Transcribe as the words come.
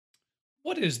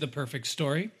What is the perfect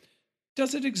story?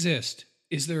 Does it exist?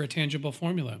 Is there a tangible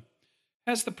formula?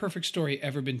 Has the perfect story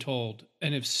ever been told?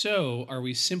 And if so, are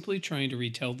we simply trying to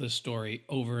retell this story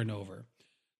over and over?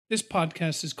 This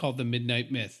podcast is called The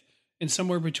Midnight Myth, and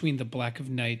somewhere between the black of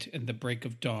night and the break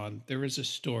of dawn, there is a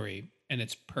story, and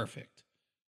it's perfect.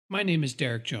 My name is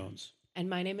Derek Jones.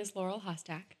 And my name is Laurel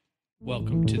Hostak.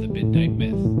 Welcome to The Midnight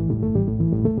Myth.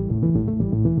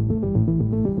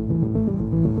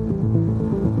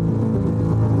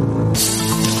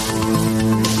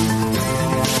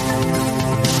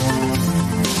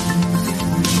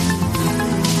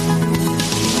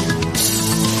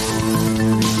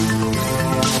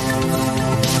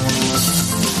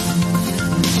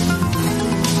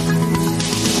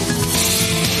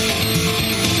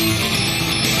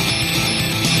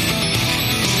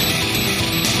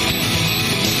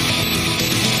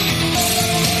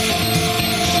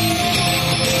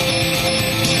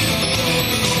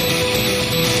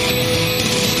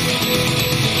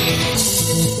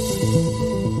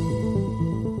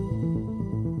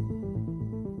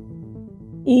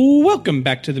 Welcome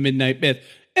back to The Midnight Myth,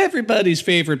 everybody's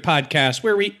favorite podcast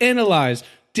where we analyze,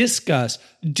 discuss,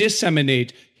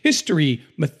 disseminate history,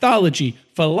 mythology,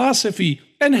 philosophy,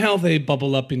 and how they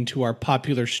bubble up into our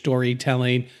popular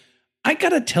storytelling. I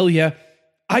gotta tell you,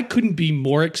 I couldn't be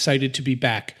more excited to be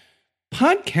back.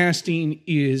 Podcasting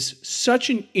is such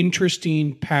an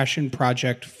interesting passion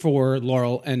project for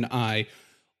Laurel and I.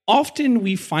 Often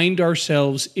we find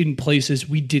ourselves in places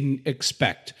we didn't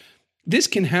expect. This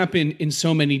can happen in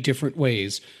so many different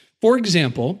ways. For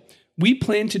example, we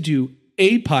plan to do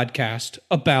a podcast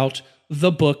about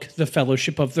the book, The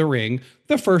Fellowship of the Ring,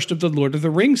 the first of the Lord of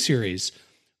the Rings series.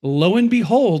 Lo and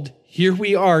behold, here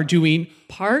we are doing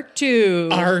Part 2.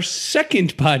 Our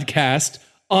second podcast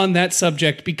on that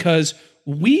subject because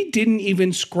we didn't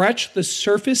even scratch the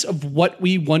surface of what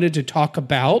we wanted to talk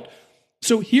about.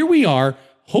 So here we are.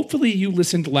 Hopefully you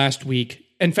listened last week.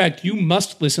 In fact, you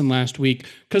must listen last week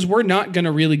because we're not going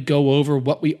to really go over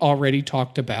what we already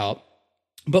talked about.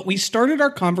 But we started our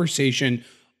conversation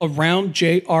around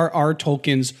J.R.R.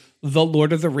 Tolkien's The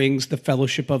Lord of the Rings, The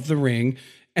Fellowship of the Ring,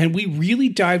 and we really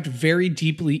dived very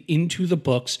deeply into the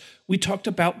books. We talked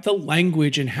about the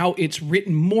language and how it's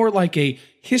written more like a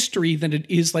history than it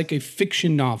is like a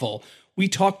fiction novel. We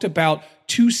talked about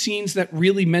two scenes that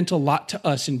really meant a lot to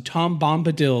us in Tom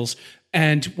Bombadil's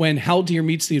and when Haldir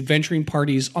meets the adventuring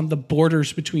parties on the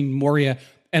borders between Moria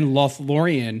and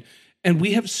Lothlorien. And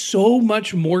we have so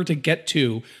much more to get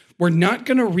to. We're not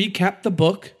going to recap the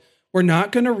book. We're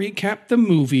not going to recap the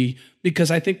movie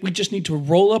because I think we just need to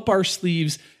roll up our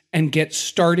sleeves and get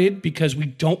started because we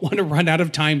don't want to run out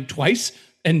of time twice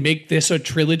and make this a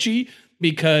trilogy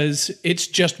because it's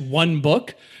just one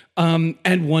book and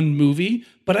one movie.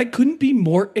 But I couldn't be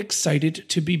more excited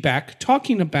to be back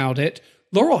talking about it.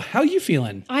 Laurel, how you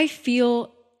feeling? I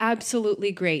feel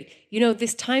absolutely great. You know,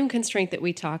 this time constraint that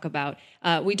we talk about,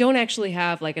 we don't actually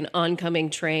have like an oncoming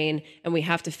train and we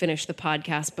have to finish the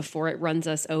podcast before it runs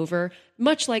us over.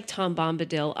 Much like Tom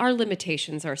Bombadil, our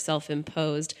limitations are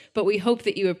self-imposed, but we hope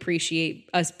that you appreciate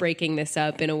us breaking this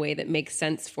up in a way that makes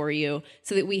sense for you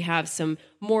so that we have some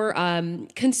more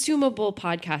consumable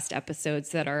podcast episodes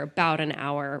that are about an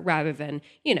hour rather than,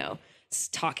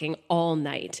 talking all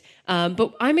night.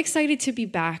 But I'm excited to be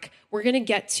back. We're going to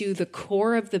get to the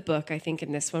core of the book, I think,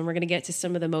 in this one. We're going to get to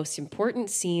some of the most important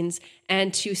scenes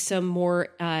and to some more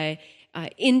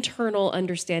internal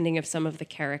understanding of some of the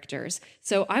characters.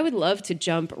 So I would love to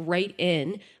jump right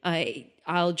in.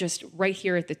 I'll just right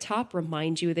here at the top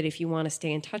remind you that if you want to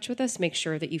stay in touch with us, make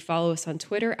sure that you follow us on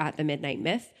Twitter at The Midnight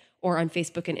Myth or on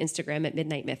Facebook and Instagram at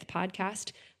Midnight Myth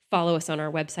Podcast. Follow us on our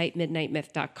website,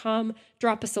 midnightmyth.com.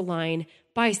 Drop us a line,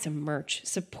 buy some merch,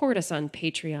 support us on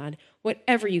Patreon,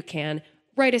 whatever you can.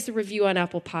 Write us a review on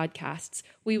Apple Podcasts.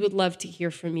 We would love to hear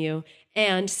from you.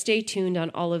 And stay tuned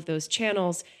on all of those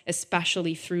channels,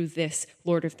 especially through this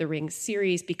Lord of the Rings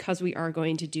series, because we are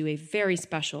going to do a very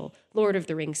special Lord of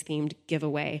the Rings themed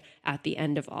giveaway at the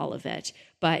end of all of it.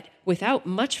 But without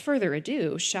much further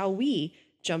ado, shall we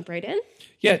jump right in?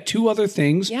 Yeah, two other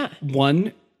things. Yeah.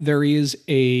 One, there is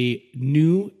a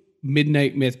new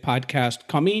Midnight Myth podcast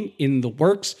coming in the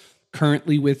works,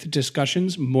 currently with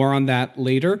discussions. More on that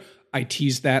later. I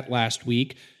teased that last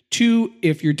week. Two,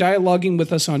 if you're dialoguing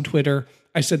with us on Twitter,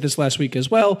 I said this last week as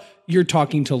well, you're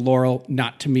talking to Laurel,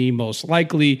 not to me, most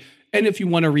likely. And if you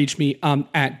want to reach me, I'm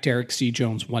at Derek C.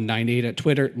 Jones 198 at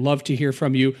Twitter. Love to hear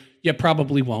from you. You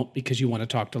probably won't because you want to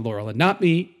talk to Laurel and not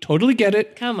me. Totally get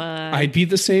it. Come on. I'd be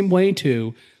the same way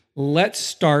too. Let's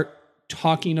start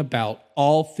talking about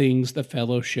all things the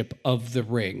Fellowship of the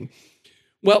Ring.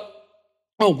 Well,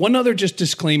 Oh, one other just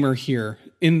disclaimer here.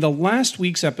 In the last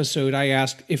week's episode, I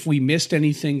asked if we missed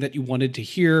anything that you wanted to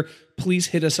hear. Please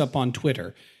hit us up on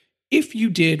Twitter. If you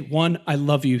did, one, I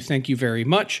love you. Thank you very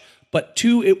much. But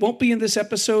two, it won't be in this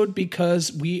episode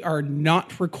because we are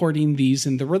not recording these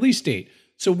in the release date.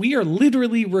 So we are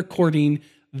literally recording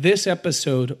this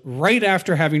episode right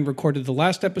after having recorded the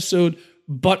last episode,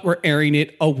 but we're airing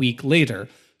it a week later.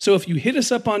 So if you hit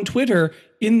us up on Twitter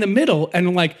in the middle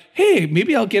and like, hey,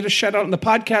 maybe I'll get a shout out on the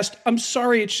podcast, I'm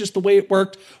sorry, it's just the way it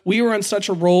worked. We were on such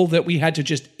a roll that we had to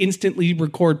just instantly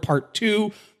record part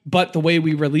 2, but the way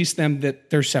we release them,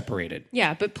 that they're separated.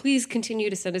 Yeah, but please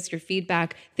continue to send us your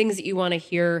feedback, things that you want to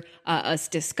hear us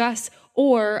discuss,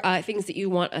 or things that you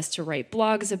want us to write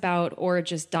blogs about, or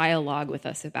just dialogue with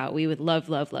us about. We would love,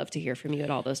 love, love to hear from you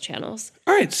at all those channels.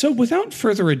 All right, so without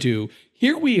further ado,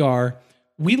 here we are.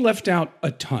 We left out a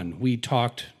ton. We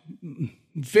talked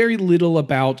very little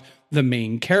about the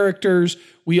main characters.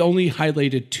 We only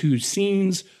highlighted 2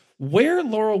 scenes. Where,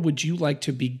 Laurel, would you like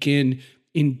to begin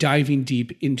in diving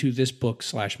deep into this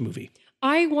book/movie?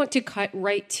 I want to cut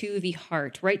right to the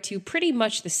heart, right to pretty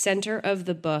much the center of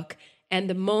the book and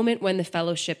the moment when the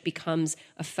fellowship becomes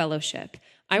a fellowship.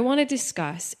 I want to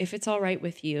discuss, if it's all right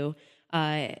with you,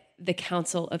 the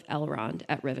Council of Elrond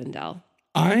at Rivendell.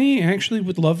 I actually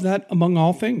would love that among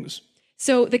all things.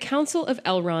 So the Council of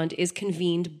Elrond is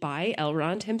convened by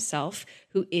Elrond himself,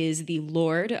 who is the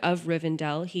Lord of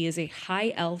Rivendell. He is a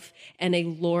high elf and a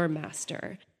lore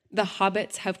master. The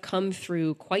hobbits have come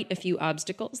through quite a few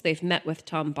obstacles. They've met with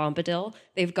Tom Bombadil,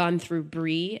 they've gone through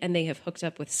Bree, and they have hooked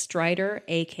up with Strider,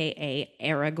 a.k.a.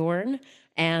 Aragorn,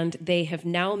 and they have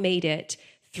now made it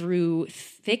through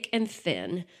thick and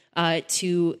thin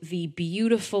to the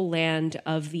beautiful land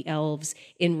of the elves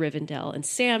in Rivendell. And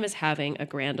Sam is having a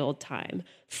grand old time.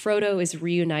 Frodo is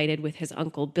reunited with his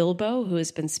uncle Bilbo, who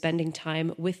has been spending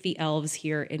time with the elves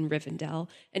here in Rivendell.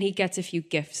 And he gets a few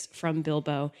gifts from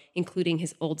Bilbo, including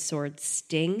his old sword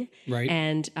Sting, right,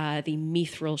 and the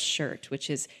Mithril shirt, which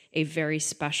is a very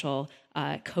special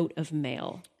coat of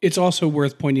mail. It's also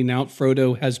worth pointing out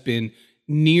Frodo has been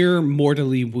near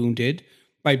mortally wounded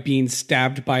by being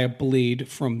stabbed by a blade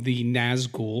from the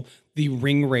Nazgul, the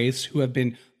Ringwraiths, who have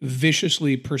been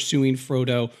viciously pursuing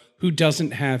Frodo, who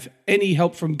doesn't have any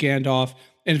help from Gandalf,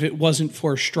 and if it wasn't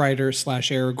for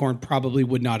Strider/Aragorn, probably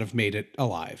would not have made it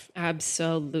alive.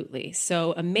 Absolutely.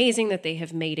 So amazing that they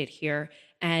have made it here,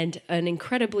 and an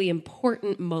incredibly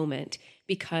important moment,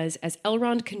 because as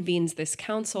Elrond convenes this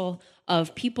council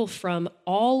of people from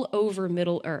all over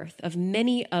Middle-earth, of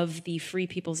many of the free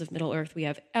peoples of Middle-earth, we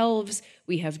have elves,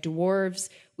 we have dwarves,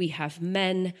 we have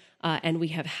men, and we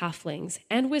have halflings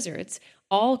and wizards,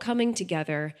 all coming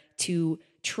together to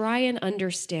try and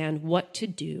understand what to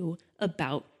do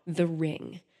about the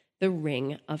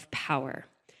ring of power.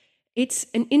 It's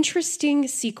an interesting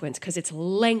sequence because it's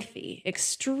lengthy,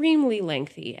 extremely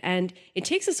lengthy, and it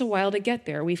takes us a while to get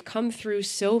there. We've come through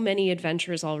so many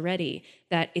adventures already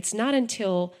that it's not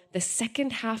until the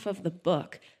second half of the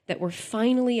book that we're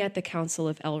finally at the Council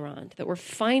of Elrond, that we're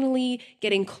finally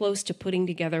getting close to putting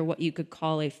together what you could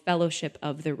call a Fellowship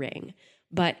of the Ring.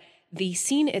 But the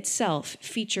scene itself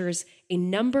features a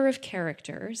number of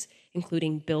characters,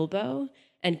 including Bilbo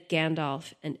and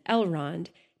Gandalf and Elrond,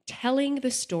 telling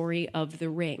the story of the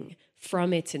ring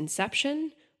from its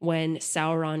inception, when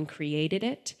Sauron created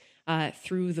it,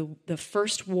 through the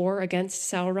first war against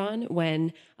Sauron,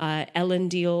 when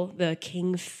Elendil, the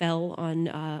king, fell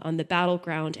on the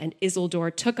battleground, and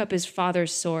Isildur took up his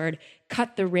father's sword,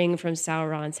 cut the ring from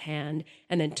Sauron's hand,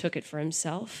 and then took it for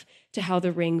himself, to how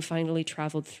the ring finally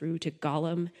traveled through to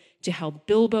Gollum, to how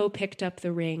Bilbo picked up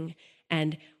the ring,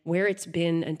 and where it's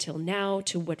been until now,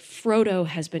 to what Frodo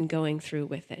has been going through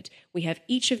with it. We have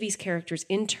each of these characters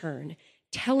in turn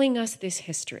telling us this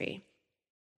history.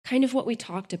 Kind of what we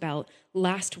talked about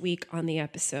last week on the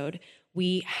episode.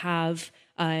 We have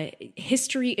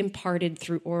history imparted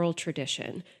through oral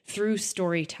tradition, through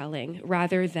storytelling,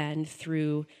 rather than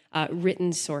through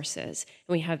written sources.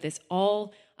 And we have this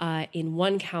all in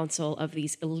one council of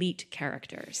these elite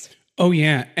characters. Oh,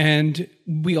 yeah. And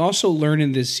we also learn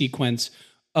in this sequence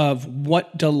of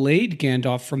what delayed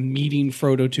Gandalf from meeting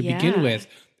Frodo to begin with.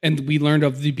 And we learned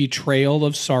of the betrayal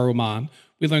of Saruman.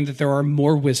 We learned that there are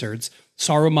more wizards.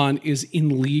 Saruman is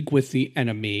in league with the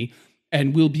enemy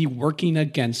and will be working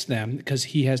against them because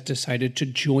he has decided to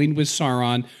join with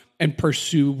Sauron and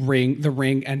pursue the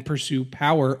ring and pursue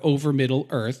power over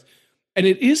Middle-earth. And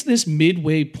it is this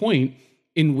midway point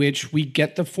in which we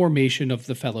get the formation of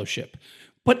the Fellowship.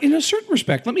 But in a certain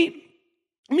respect, let me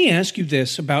ask you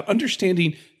this about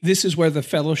understanding this is where the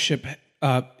Fellowship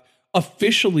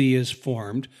officially is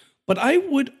formed. But I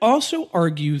would also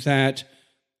argue that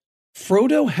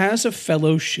Frodo has a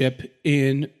fellowship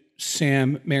in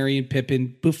Sam, Merry, and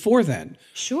Pippin before then.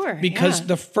 Sure. Because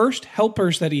the first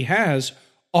helpers that he has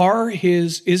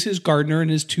is his gardener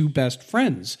and his two best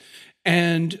friends.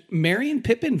 And Merry and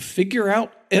Pippin figure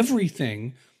out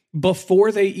everything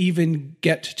before they even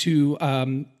get to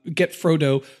get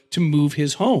Frodo to move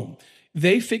his home.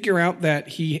 They figure out that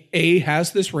he, A,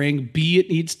 has this ring, B, it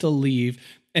needs to leave,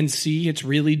 and C, it's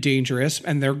really dangerous,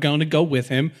 and they're going to go with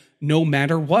him no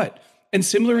matter what. And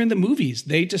similar in the movies,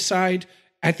 they decide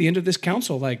at the end of this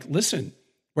council, like, listen,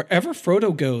 wherever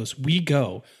Frodo goes, we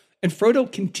go. And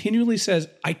Frodo continually says,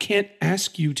 I can't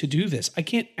ask you to do this. I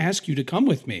can't ask you to come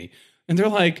with me. And they're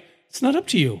like, it's not up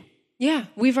to you. Yeah,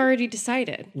 we've already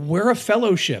decided. We're a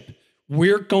fellowship.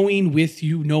 We're going with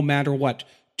you no matter what,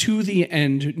 to the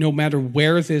end, no matter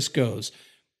where this goes.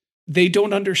 They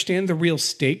don't understand the real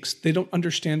stakes. They don't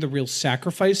understand the real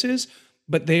sacrifices,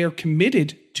 but they are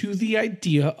committed to the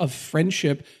idea of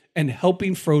friendship and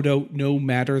helping Frodo no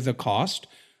matter the cost.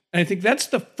 And I think that's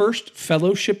the first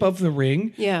Fellowship of the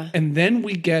Ring. Yeah. And then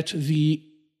we get the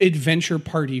Adventure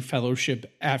Party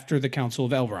Fellowship after the Council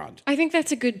of Elrond. I think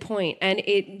that's a good point. And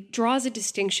it draws a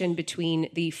distinction between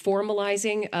the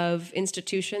formalizing of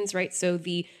institutions, right? So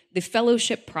the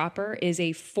fellowship proper is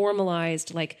a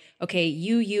formalized, like, okay,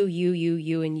 you,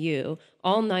 and you,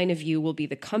 all 9 of you will be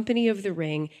the company of the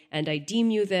ring, and I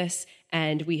deem you this,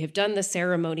 and we have done the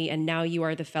ceremony, and now you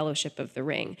are the fellowship of the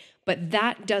ring. But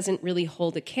that doesn't really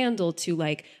hold a candle to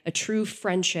like a true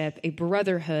friendship, a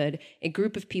brotherhood, a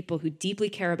group of people who deeply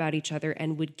care about each other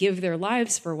and would give their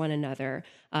lives for one another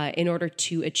in order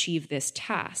to achieve this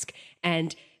task.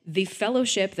 And the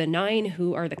fellowship, the 9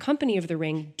 who are the company of the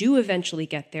ring, do eventually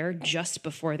get there just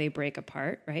before they break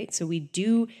apart, right? So we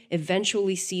do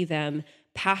eventually see them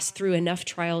pass through enough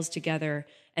trials together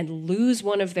and lose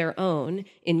one of their own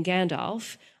in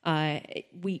Gandalf.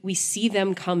 We see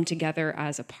them come together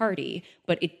as a party,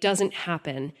 but it doesn't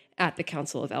happen at the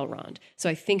Council of Elrond. So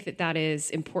I think that is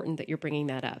important that you're bringing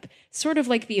that up. Sort of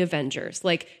like the Avengers.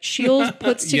 Like S.H.I.E.L.D.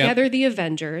 puts together the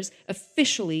Avengers.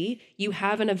 Officially, you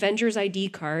have an Avengers ID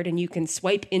card and you can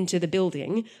swipe into the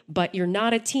building, but you're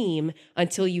not a team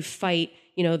until you fight,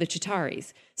 the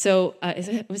Chitaris. So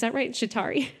was that right?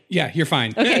 Chitauri? Yeah, you're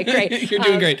fine. Okay, great. You're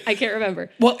doing great. I can't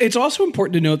remember. Well, it's also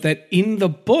important to note that in the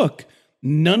book,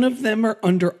 none of them are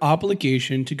under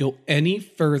obligation to go any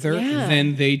further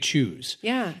than they choose.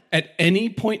 Yeah. At any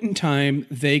point in time,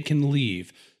 they can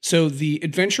leave. So the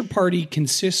adventure party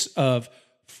consists of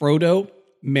Frodo,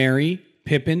 Merry,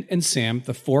 Pippin, and Sam,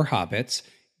 the 4 hobbits,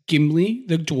 Gimli,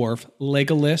 the dwarf,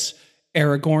 Legolas,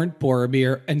 Aragorn,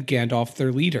 Boromir, and Gandalf,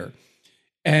 their leader.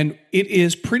 And it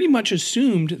is pretty much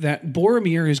assumed that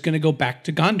Boromir is going to go back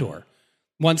to Gondor.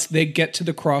 Once they get to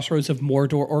the crossroads of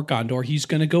Mordor or Gondor, he's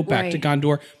going to go back to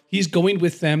Gondor. He's going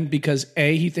with them because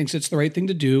A, he thinks it's the right thing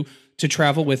to do to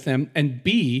travel with them, and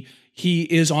B, he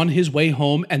is on his way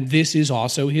home, and this is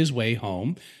also his way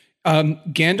home.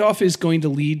 Gandalf is going to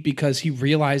lead because he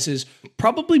realizes,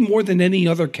 probably more than any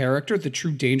other character, the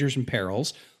true dangers and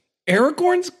perils.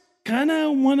 Aragorn's kind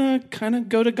of want to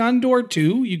go to Gondor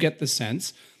too, you get the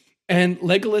sense. And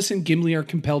Legolas and Gimli are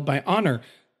compelled by honor.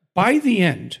 By the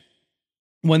end,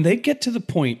 when they get to the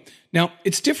point, now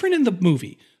it's different in the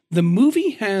movie. The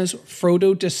movie has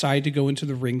Frodo decide to go into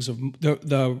the rings of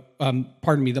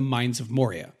the Mines of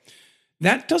Moria.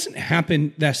 That doesn't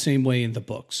happen that same way in the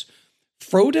books.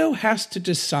 Frodo has to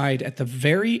decide at the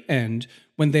very end,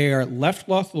 when they are left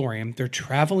Lothlorien, they're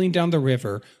traveling down the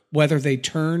river, whether they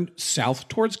turn south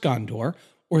towards Gondor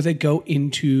or they go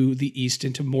into the east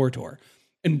into Mordor.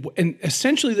 And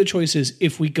essentially the choice is,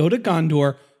 if we go to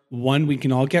Gondor, 1, we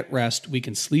can all get rest, we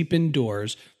can sleep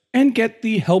indoors, and get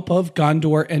the help of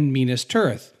Gondor and Minas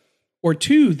Tirith. Or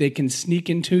 2, they can sneak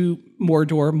into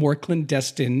Mordor more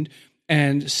clandestine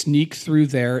and sneak through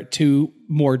there to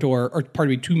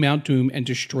to Mount Doom and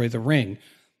destroy the ring.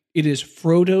 It is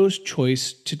Frodo's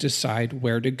choice to decide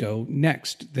where to go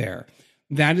next there.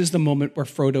 That is the moment where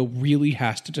Frodo really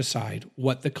has to decide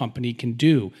what the company can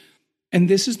do. And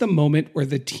this is the moment where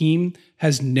the team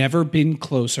has never been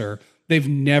closer. They've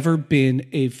never been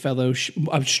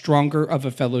stronger of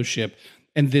a fellowship.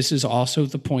 And this is also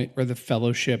the point where the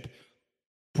fellowship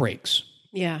breaks.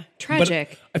 Yeah, tragic.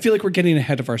 But I feel like we're getting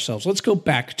ahead of ourselves. Let's go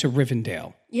back to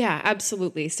Rivendell. Yeah,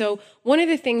 absolutely. So one of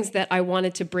the things that I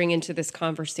wanted to bring into this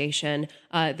conversation,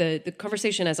 the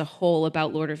conversation as a whole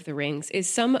about Lord of the Rings, is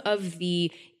some of the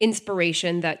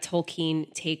inspiration that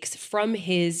Tolkien takes from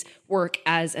his work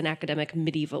as an academic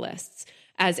medievalist.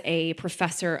 as a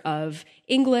professor of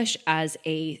English, as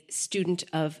a student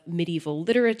of medieval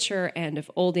literature and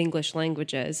of Old English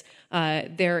languages,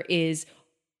 there is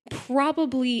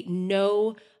probably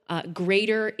no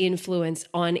greater influence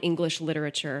on English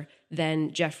literature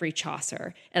than Geoffrey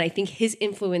Chaucer. And I think his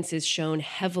influence is shown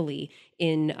heavily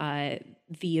in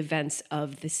the events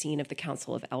of the scene of the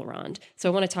Council of Elrond. So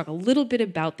I want to talk a little bit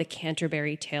about the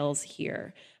Canterbury Tales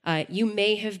here. You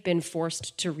may have been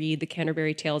forced to read the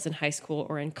Canterbury Tales in high school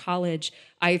or in college,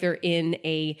 either in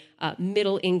a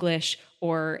Middle English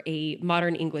or a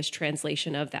modern English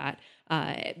translation of that.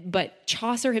 But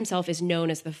Chaucer himself is known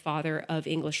as the father of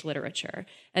English literature.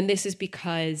 And this is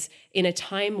because in a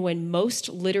time when most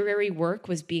literary work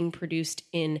was being produced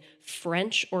in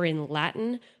French or in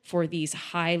Latin for these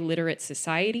high literate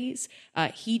societies,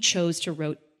 he chose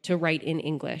to write in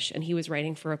English, and he was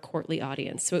writing for a courtly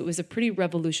audience. So it was a pretty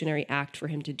revolutionary act for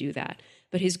him to do that.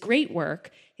 But his great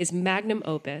work, his magnum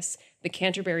opus, the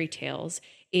Canterbury Tales,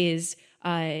 is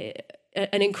an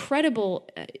incredible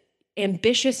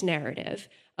ambitious narrative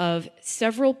of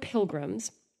several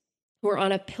pilgrims who are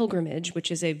on a pilgrimage, which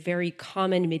is a very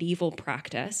common medieval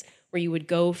practice, where you would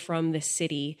go from the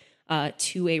city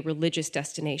to a religious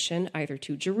destination, either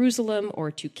to Jerusalem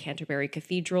or to Canterbury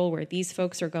Cathedral, where these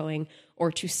folks are going,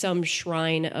 or to some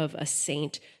shrine of a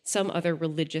saint, some other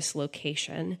religious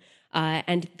location.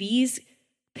 And these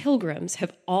pilgrims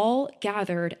have all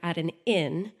gathered at an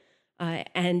inn,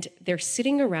 and they're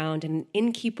sitting around, and an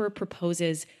innkeeper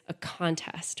proposes a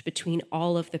contest between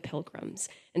all of the pilgrims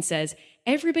and says,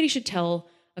 everybody should tell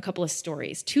a couple of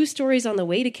stories, 2 stories on the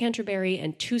way to Canterbury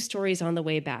and 2 stories on the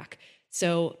way back.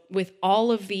 So with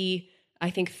all of the, I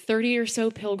think, 30 or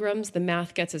so pilgrims, the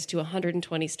math gets us to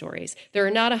 120 stories. There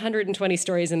are not 120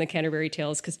 stories in the Canterbury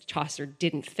Tales because Chaucer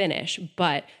didn't finish,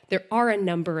 but there are a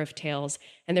number of tales,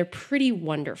 and they're pretty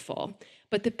wonderful.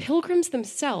 But the pilgrims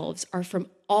themselves are from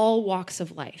all walks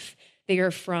of life. They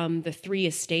are from the 3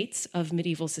 estates of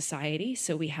medieval society.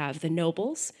 So we have the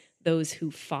nobles, those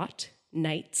who fought,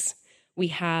 knights. We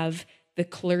have the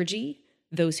clergy,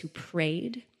 those who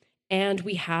prayed. And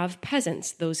we have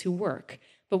peasants, those who work.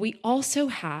 But we also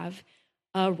have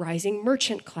a rising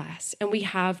merchant class. And we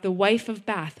have the wife of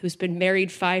Bath, who's been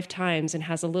married 5 times and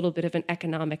has a little bit of an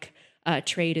economic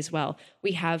trade as well.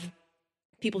 We have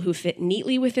people who fit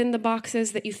neatly within the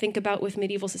boxes that you think about with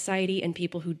medieval society, and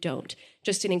people who don't.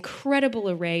 Just an incredible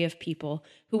array of people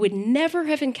who would never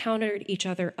have encountered each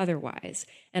other otherwise,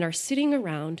 and are sitting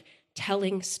around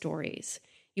telling stories.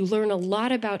 You learn a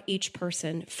lot about each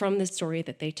person from the story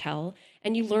that they tell,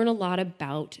 and you learn a lot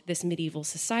about this medieval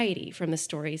society from the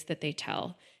stories that they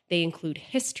tell. They include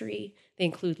history, they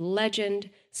include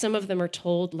legend. Some of them are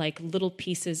told like little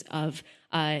pieces of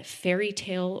fairy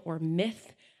tale or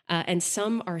myth, and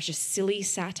some are just silly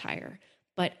satire.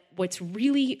 But what's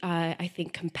really, I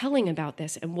think, compelling about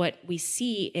this, and what we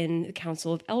see in the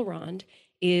Council of Elrond,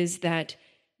 is that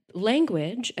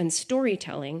language and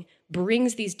storytelling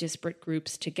brings these disparate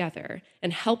groups together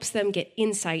and helps them get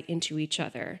insight into each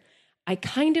other. I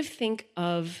kind of think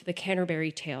of the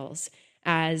Canterbury Tales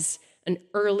as an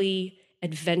early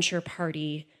adventure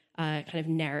party kind of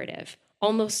narrative,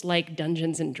 almost like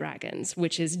Dungeons and Dragons,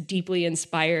 which is deeply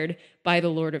inspired by The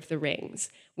Lord of the Rings.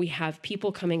 We have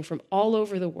people coming from all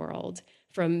over the world,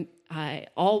 from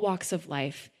all walks of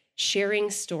life, sharing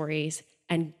stories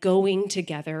and going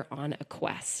together on a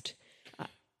quest.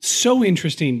 So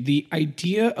interesting. The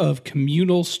idea of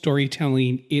communal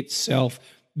storytelling itself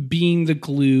being the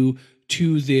glue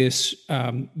to this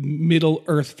Middle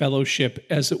Earth Fellowship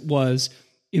as it was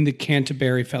in the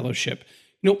Canterbury Fellowship.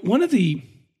 You know, one of the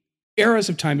eras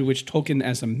of time in which Tolkien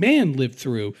as a man lived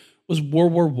through was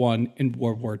World War I and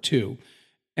World War II.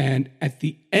 And at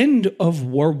the end of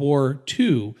World War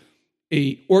II,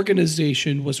 an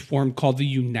organization was formed called the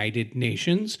United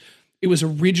Nations. It was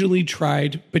originally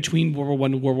tried between World War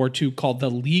I and World War II called the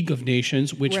League of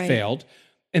Nations, which failed.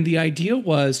 And the idea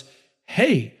was,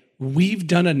 hey, we've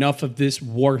done enough of this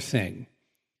war thing.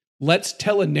 Let's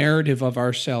tell a narrative of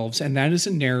ourselves, and that is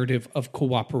a narrative of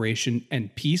cooperation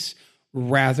and peace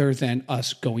rather than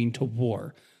us going to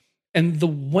war. And the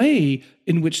way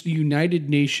in which the United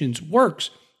Nations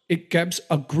works, it gets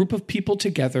a group of people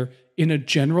together in a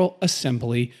general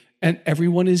assembly, and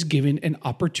everyone is given an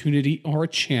opportunity or a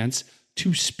chance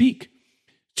to speak,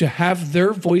 to have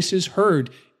their voices heard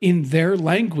in their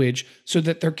language so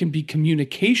that there can be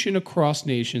communication across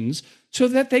nations so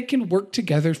that they can work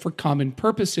together for common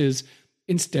purposes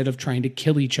instead of trying to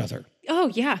kill each other.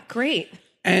 Oh, yeah, great.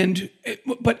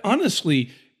 But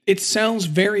honestly, It sounds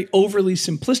very overly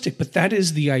simplistic, but that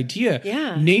is the idea.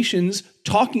 Yeah. Nations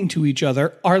talking to each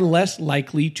other are less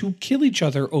likely to kill each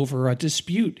other over a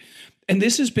dispute. And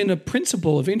this has been a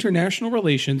principle of international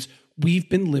relations we've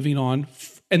been living on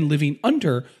and living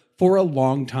under for a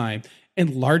long time,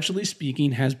 and largely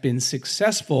speaking has been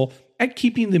successful at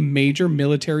keeping the major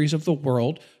militaries of the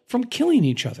world from killing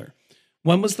each other.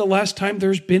 When was the last time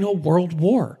there's been a world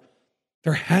war?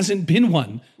 There hasn't been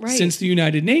one since the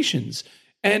United Nations.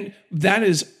 And that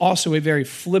is also a very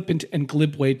flippant and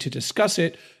glib way to discuss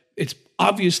it. It's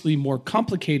obviously more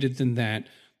complicated than that.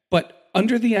 But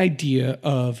under the idea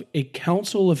of a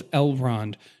Council of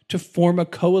Elrond to form a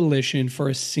coalition for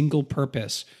a single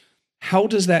purpose, how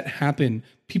does that happen?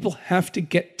 People have to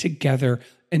get together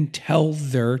and tell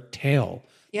their tale.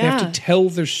 They have to tell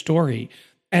their story.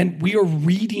 And we are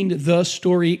reading the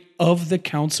story of the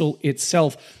council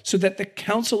itself so that the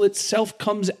council itself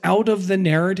comes out of the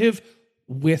narrative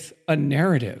with a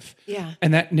narrative. Yeah.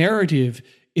 And that narrative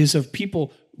is of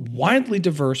people widely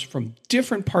diverse from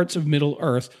different parts of Middle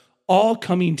Earth, all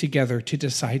coming together to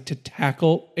decide to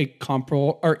tackle a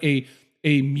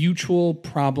mutual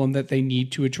problem that they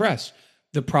need to address.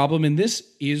 The problem in this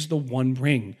is the One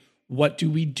Ring. What do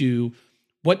we do?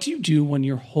 What do you do when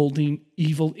you're holding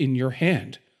evil in your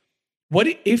hand? What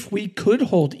if we could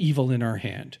hold evil in our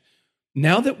hand?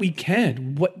 Now that we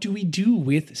can, what do we do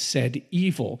with said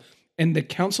evil? And the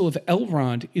Council of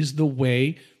Elrond is the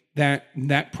way that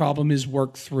that problem is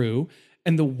worked through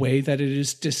and the way that it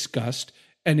is discussed.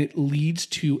 And it leads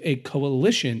to a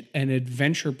coalition, an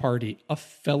adventure party, a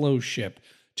fellowship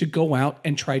to go out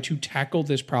and try to tackle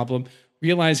this problem,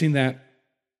 realizing that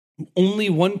only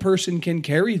one person can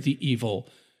carry the evil,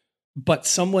 but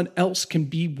someone else can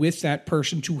be with that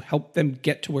person to help them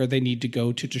get to where they need to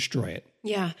go to destroy it.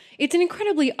 Yeah, it's an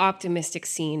incredibly optimistic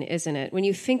scene, isn't it? When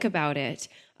you think about it,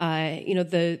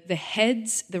 the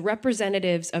heads, the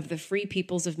representatives of the free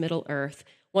peoples of Middle Earth,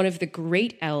 one of the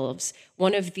great elves,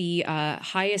 one of the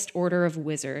highest order of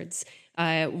wizards,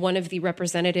 one of the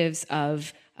representatives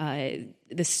of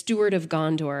the steward of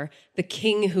Gondor, the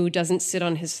king who doesn't sit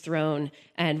on his throne,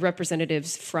 and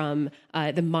representatives from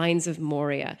the mines of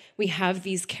Moria. We have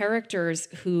these characters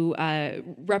who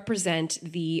represent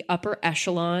the upper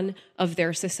echelon of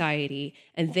their society,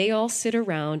 and they all sit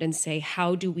around and say,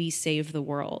 how do we save the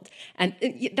world? And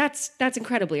that's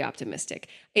incredibly optimistic.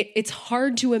 It's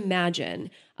hard to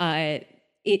imagine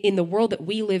in the world that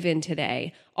we live in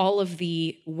today, all of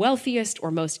the wealthiest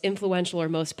or most influential or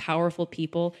most powerful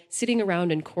people sitting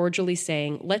around and cordially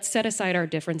saying, let's set aside our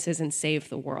differences and save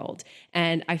the world.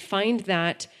 And I find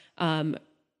that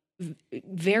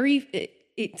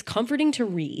it's comforting to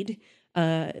read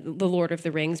The Lord of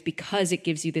the Rings because it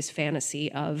gives you this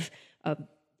fantasy of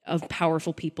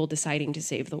powerful people deciding to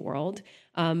save the world.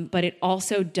 But it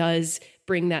also does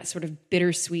bring that sort of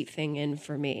bittersweet thing in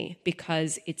for me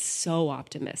because it's so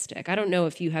optimistic. I don't know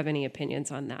if you have any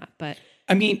opinions on that, but...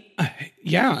 I mean,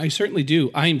 yeah, I certainly do.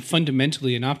 I'm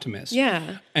fundamentally an optimist.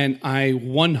 Yeah. And I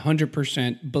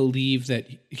 100% believe that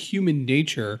human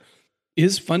nature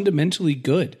is fundamentally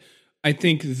good. I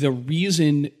think the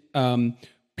reason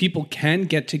people can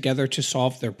get together to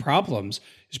solve their problems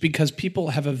is because people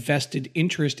have a vested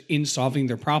interest in solving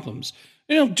their problems.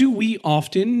 Do we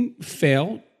often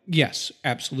fail? Yes,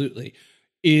 absolutely.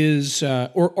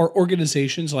 Or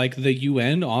organizations like the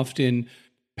UN often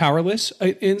powerless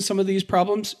in some of these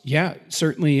problems? Yeah, it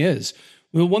certainly is.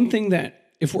 Well, one thing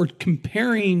that if we're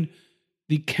comparing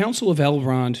the Council of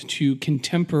Elrond to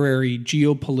contemporary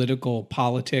geopolitical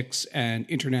politics and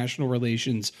international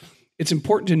relations, it's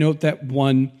important to note that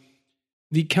one,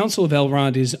 the Council of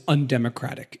Elrond is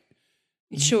undemocratic.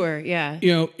 Sure, yeah.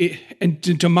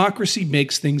 Democracy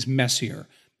makes things messier.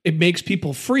 It makes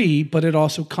people free, but it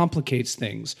also complicates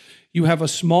things. You have a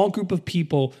small group of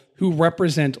people who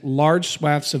represent large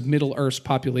swaths of Middle Earth's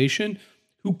population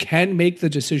who can make the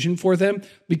decision for them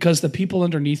because the people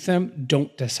underneath them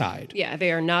don't decide. Yeah,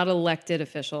 they are not elected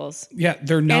officials. Yeah,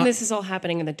 they're not. And this is all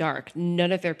happening in the dark.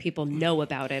 None of their people know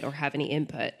about it or have any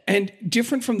input. And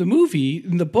different from the movie,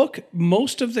 in the book,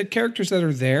 most of the characters that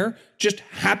are there just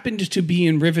happened to be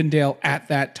in Rivendell at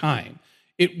that time.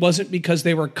 It wasn't because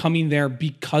they were coming there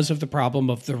because of the problem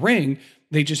of the ring.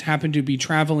 They just happened to be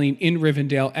traveling in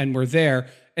Rivendell and were there.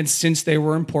 And since they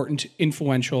were important,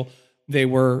 influential, they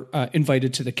were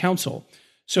invited to the council.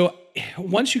 So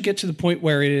once you get to the point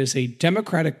where it is a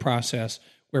democratic process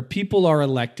where people are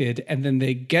elected and then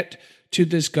they get to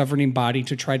this governing body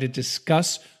to try to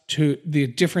discuss to the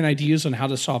different ideas on how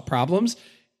to solve problems,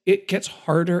 it gets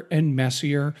harder and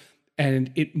messier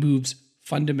and it moves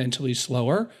fundamentally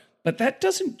slower. But that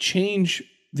doesn't change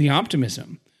the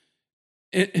optimism.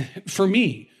 For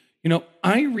me,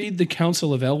 I read the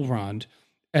Council of Elrond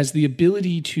as the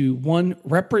ability to, one,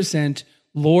 represent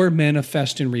lore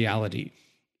manifest in reality.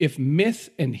 If myth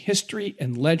and history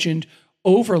and legend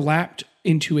overlapped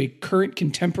into a current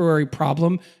contemporary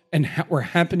problem and were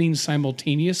happening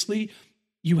simultaneously,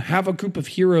 you have a group of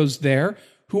heroes there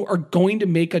who are going to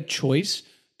make a choice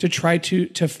to try to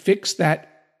fix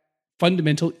that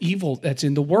fundamental evil that's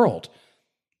in the world.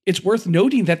 It's worth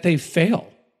noting that they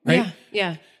fail, right?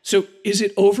 Yeah. So is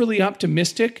it overly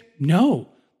optimistic? No,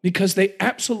 because they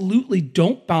absolutely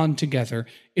don't bond together.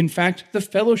 In fact, the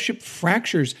fellowship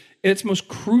fractures at its most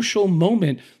crucial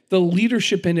moment. The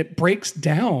leadership in it breaks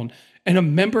down, and a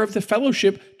member of the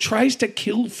fellowship tries to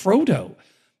kill Frodo.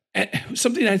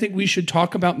 Something I think we should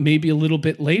talk about maybe a little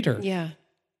bit later. Yeah.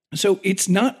 So it's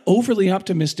not overly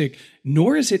optimistic,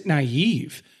 nor is it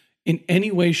naive in any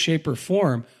way, shape, or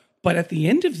form. But at the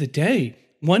end of the day,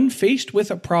 when faced with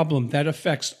a problem that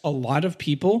affects a lot of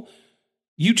people,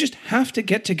 you just have to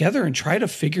get together and try to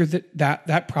figure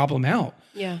that problem out.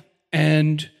 Yeah.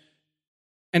 And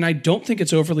I don't think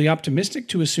it's overly optimistic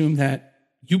to assume that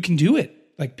you can do it.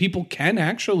 Like, people can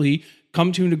actually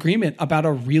come to an agreement about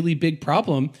a really big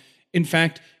problem. In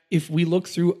fact, if we look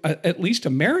through at least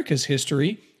America's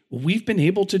history, we've been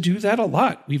able to do that a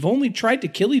lot. We've only tried to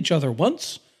kill each other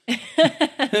once.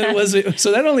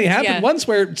 So that only happened once,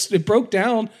 where it broke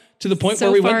down to the point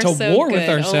where we went to war with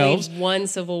ourselves. Only one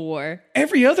civil war.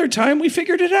 Every other time we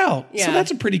figured it out. Yeah. So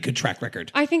that's a pretty good track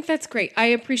record. I think that's great. I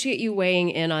appreciate you weighing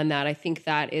in on that. I think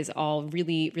that is all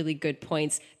really, really good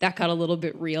points. That got a little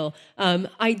bit real.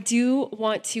 I do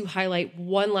want to highlight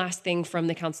one last thing from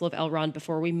the Council of Elrond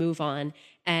before we move on.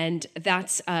 And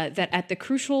that's that at the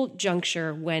crucial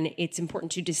juncture when it's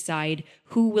important to decide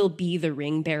who will be the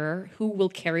ring bearer, who will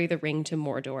carry the ring to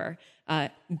Mordor,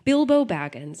 Bilbo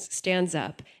Baggins stands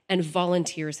up and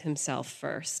volunteers himself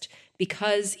first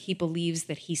because he believes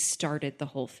that he started the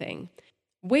whole thing.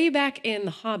 Way back in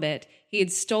The Hobbit, he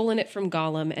had stolen it from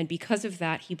Gollum, and because of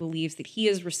that, he believes that he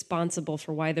is responsible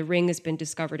for why the ring has been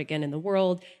discovered again in the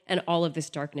world and all of this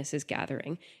darkness is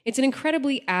gathering. It's an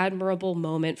incredibly admirable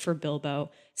moment for Bilbo,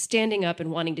 standing up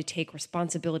and wanting to take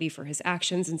responsibility for his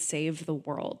actions and save the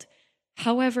world.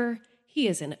 However, he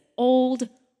is an old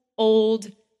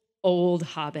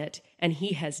hobbit, and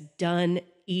he has done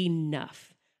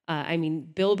enough.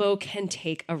 Bilbo can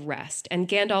take a rest, and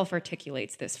Gandalf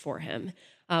articulates this for him.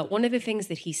 One of the things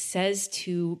that he says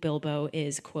to Bilbo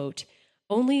is, quote,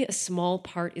 "Only a small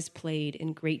part is played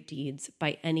in great deeds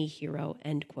by any hero,"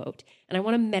 end quote. And I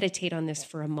want to meditate on this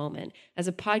for a moment. As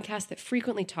a podcast that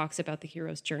frequently talks about the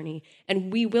hero's journey,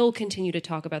 and we will continue to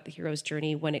talk about the hero's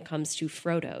journey when it comes to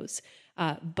Frodo's.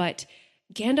 But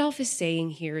Gandalf is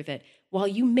saying here that while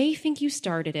you may think you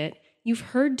started it,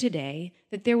 you've heard today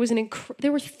that there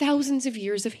were thousands of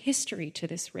years of history to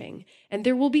this ring, and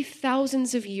there will be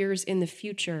thousands of years in the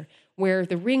future where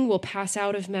the ring will pass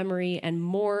out of memory and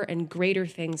more and greater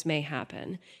things may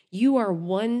happen. You are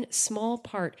one small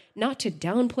part, not to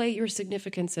downplay your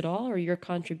significance at all or your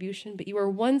contribution, but you are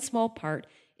one small part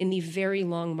in the very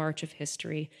long march of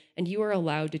history, and you are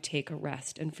allowed to take a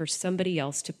rest and for somebody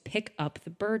else to pick up the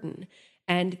burden.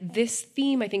 And this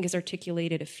theme, I think, is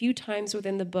articulated a few times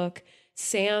within the book.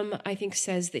 Sam, I think,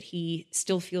 says that he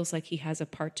still feels like he has a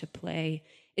part to play.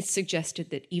 It's suggested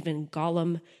that even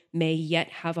Gollum may yet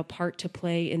have a part to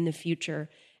play in the future.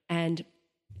 And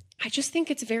I just think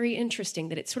it's very interesting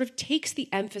that it sort of takes the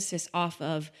emphasis off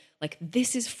of, like,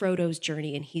 this is Frodo's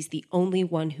journey and he's the only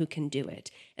one who can do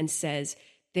it, and says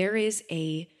there is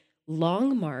a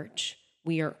long march.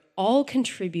 We are all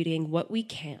contributing what we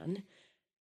can.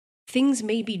 Things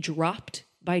may be dropped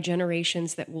by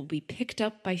generations that will be picked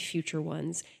up by future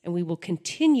ones, and we will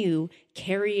continue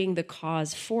carrying the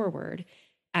cause forward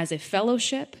as a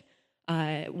fellowship,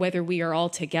 whether we are all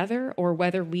together or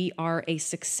whether we are a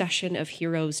succession of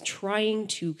heroes trying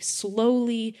to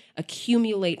slowly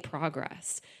accumulate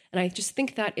progress. And I just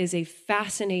think that is a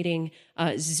fascinating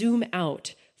zoom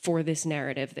out for this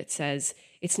narrative that says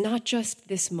it's not just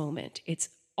this moment, it's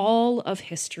all of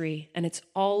history and it's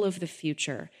all of the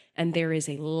future. And there is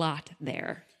a lot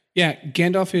there. Yeah,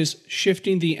 Gandalf is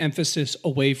shifting the emphasis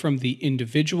away from the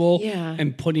individual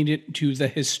and putting it to the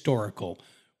historical,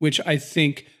 which I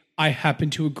think I happen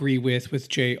to agree with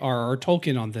J.R.R.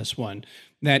 Tolkien on this one,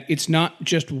 that it's not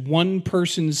just one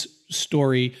person's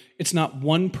story, it's not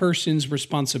one person's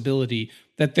responsibility,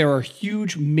 that there are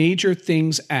huge major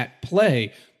things at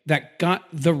play that got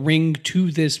the ring to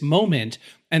this moment,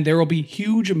 and there will be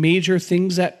huge major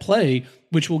things at play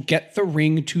which will get the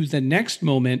ring to the next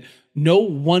moment. No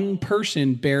one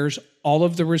person bears all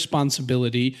of the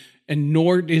responsibility. and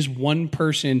nor is one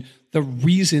person the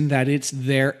reason that it's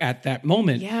there at that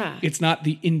moment. Yeah. It's not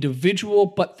the individual,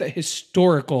 but the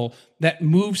historical that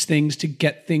moves things to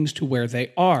get things to where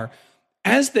they are.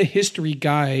 As the history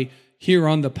guy here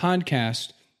on the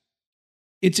podcast,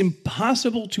 it's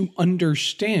impossible to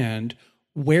understand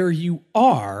where you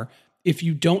are if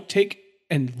you don't take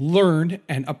and learn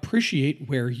and appreciate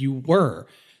where you were.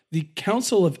 The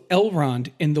Council of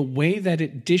Elrond, in the way that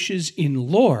it dishes in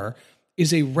lore,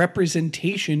 is a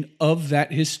representation of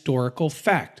that historical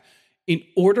fact. In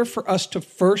order for us to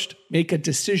first make a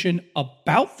decision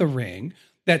about the ring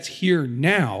that's here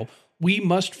now, we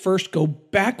must first go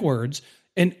backwards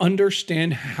and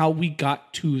understand how we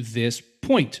got to this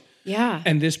point. Yeah.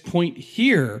 And this point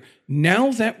here,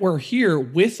 now that we're here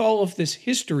with all of this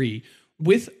history,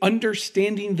 with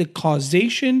understanding the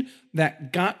causation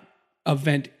that got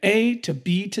event A to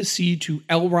B to C to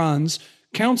Elrond's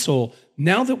council,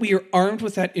 now that we are armed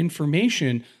with that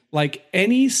information, like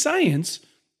any science,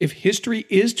 if history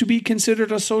is to be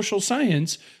considered a social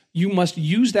science, you must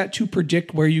use that to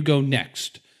predict where you go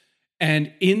next.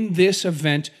 And in this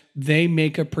event, they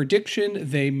make a prediction,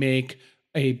 they make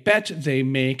a bet, they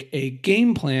make a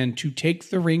game plan to take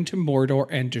the ring to Mordor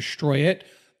and destroy it.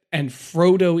 And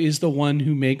Frodo is the one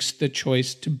who makes the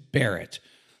choice to bear it.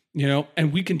 You know,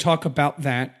 and we can talk about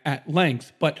that at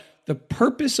length. But the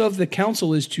purpose of the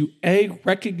council is to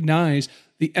recognize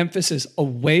the emphasis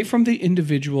away from the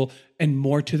individual and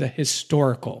more to the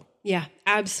historical. Yeah,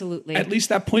 absolutely. At least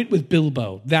that point with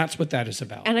Bilbo, that's what that is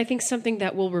about. And I think something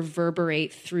that will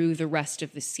reverberate through the rest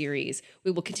of the series.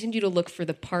 We will continue to look for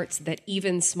the parts that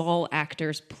even small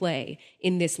actors play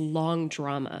in this long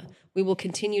drama. We will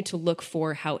continue to look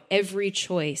for how every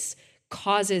choice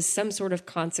causes some sort of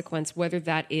consequence, whether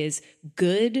that is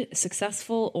good,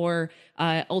 successful, or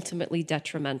ultimately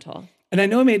detrimental. And I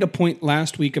know I made a point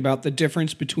last week about the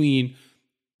difference between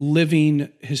living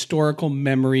historical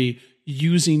memory,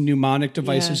 using mnemonic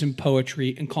devices in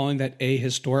poetry, and calling that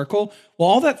ahistorical. Well,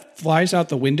 all that flies out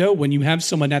the window when you have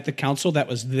someone at the council that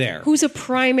was there. Who's a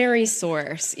primary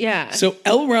source. Yeah. So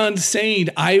Elrond saying,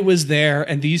 I was there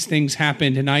and these things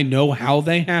happened and I know how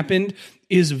they happened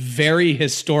is very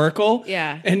historical.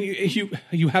 Yeah. And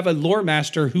you have a lore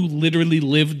master who literally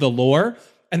lived the lore,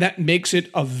 and that makes it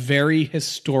a very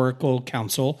historical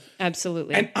council.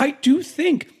 Absolutely. And I do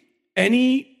think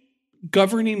any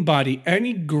governing body,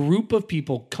 any group of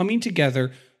people coming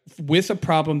together with a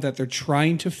problem that they're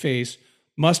trying to face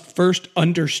must first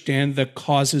understand the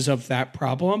causes of that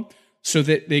problem so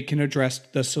that they can address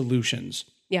the solutions.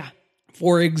 Yeah.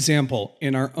 For example,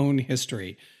 in our own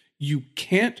history, you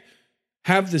can't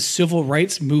have the civil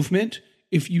rights movement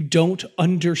if you don't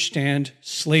understand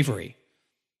slavery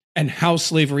and how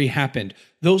slavery happened.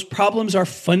 Those problems are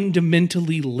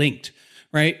fundamentally linked,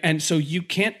 right? And so you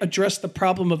can't address the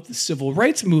problem of the civil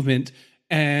rights movement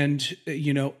and,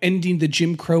 ending the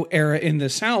Jim Crow era in the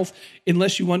South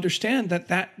unless you understand that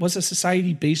that was a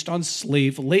society based on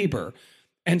slave labor.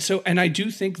 And I do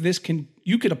think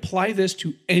you could apply this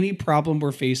to any problem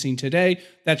we're facing today.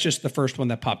 That's just the first one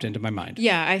that popped into my mind.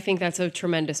 Yeah, I think that's a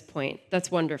tremendous point. That's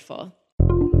wonderful.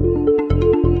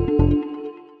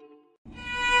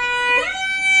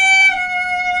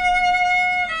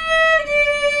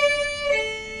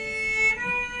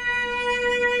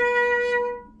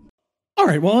 All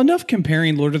right, well, enough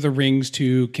comparing Lord of the Rings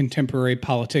to contemporary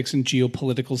politics and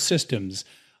geopolitical systems.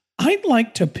 I'd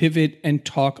like to pivot and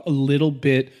talk a little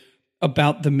bit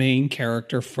about the main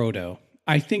character, Frodo.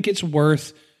 I think it's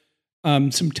worth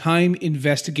some time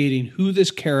investigating who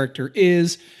this character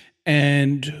is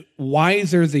and why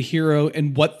they're the hero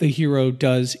and what the hero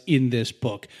does in this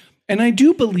book. And I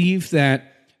do believe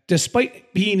that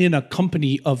despite being in a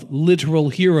company of literal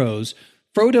heroes,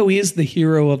 Frodo is the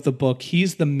hero of the book.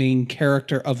 He's the main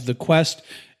character of the quest.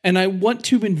 And I want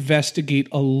to investigate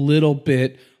a little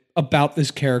bit about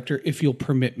this character, if you'll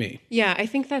permit me. Yeah, I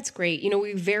think that's great.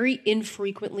 We very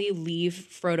infrequently leave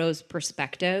Frodo's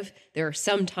perspective. There are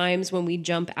some times when we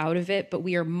jump out of it, but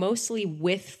we are mostly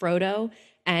with Frodo,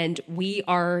 and we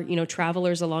are,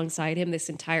 travelers alongside him this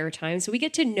entire time. So we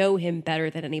get to know him better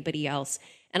than anybody else.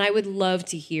 And I would love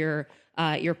to hear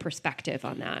your perspective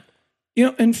on that.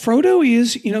 And Frodo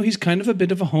is, he's kind of a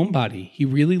bit of a homebody. He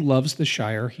really loves the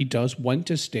Shire. He does want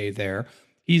to stay there.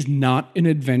 He's not an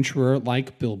adventurer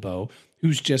like Bilbo,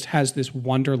 who just has this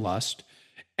wanderlust.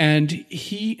 And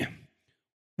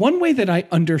one way that I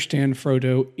understand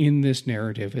Frodo in this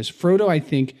narrative is Frodo, I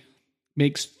think,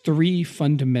 makes three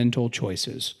fundamental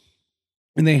choices.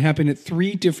 And they happen at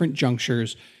three different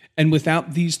junctures. And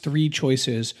without these three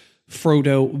choices,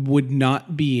 Frodo would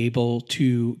not be able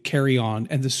to carry on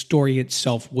and the story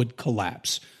itself would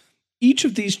collapse. Each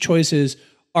of these choices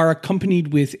are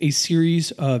accompanied with a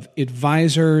series of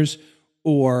advisors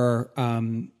or,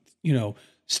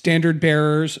 standard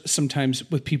bearers, sometimes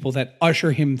with people that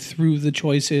usher him through the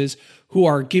choices, who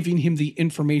are giving him the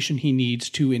information he needs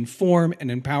to inform and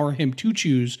empower him to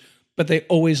choose, but they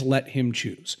always let him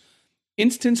choose.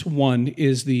 Instance one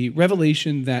is the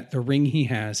revelation that the ring he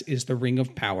has is the ring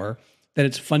of power, that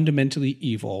it's fundamentally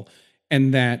evil,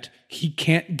 and that he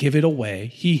can't give it away.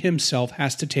 He himself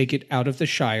has to take it out of the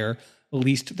Shire,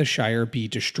 lest the Shire be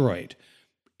destroyed.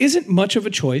 Isn't much of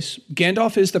a choice.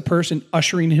 Gandalf is the person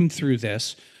ushering him through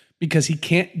this because he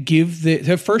can't give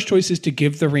the first choice is to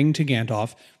give the ring to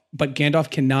Gandalf, but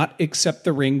Gandalf cannot accept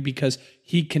the ring because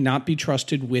he cannot be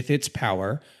trusted with its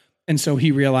power. And so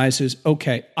he realizes,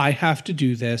 okay, I have to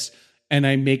do this. And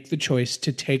I make the choice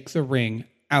to take the ring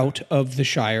out of the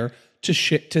Shire to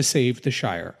save the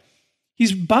Shire.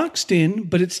 He's boxed in,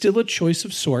 but it's still a choice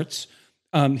of sorts.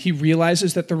 He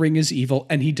realizes that the ring is evil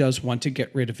and he does want to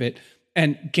get rid of it.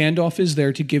 And Gandalf is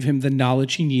there to give him the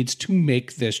knowledge he needs to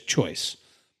make this choice.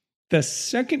 The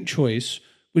second choice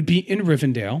would be in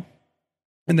Rivendell,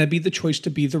 and that'd be the choice to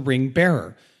be the ring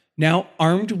bearer. Now,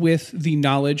 armed with the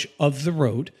knowledge of the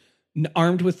road,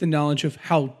 armed with the knowledge of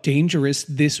how dangerous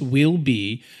this will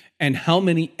be and how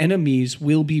many enemies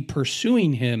will be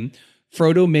pursuing him,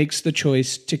 Frodo makes the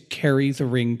choice to carry the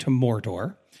ring to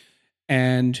Mordor.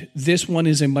 And this one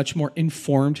is a much more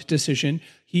informed decision.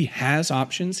 He has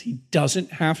options. He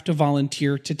doesn't have to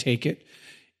volunteer to take it.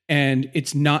 And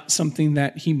it's not something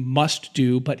that he must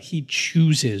do, but he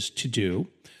chooses to do.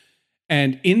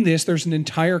 And in this, there's an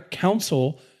entire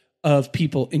council of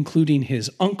people, including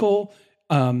his uncle,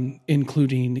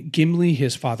 including Gimli,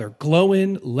 his father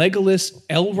Glóin, Legolas,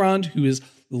 Elrond, who has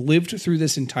lived through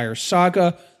this entire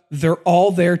saga. They're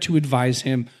all there to advise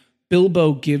him.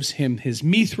 Bilbo gives him his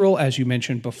mithril, as you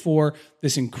mentioned before,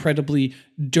 this incredibly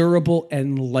durable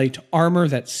and light armor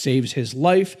that saves his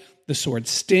life, the sword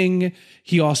Sting.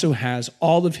 He also has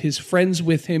all of his friends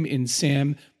with him in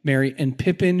Sam, Merry, and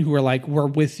Pippin, who are like, we're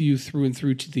with you through and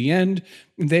through to the end.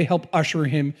 And they help usher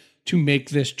him to make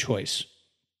this choice.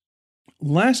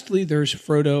 Lastly, there's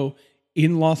Frodo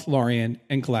in Lothlorien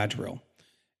and Galadriel.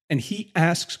 And he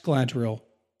asks Galadriel,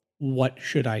 what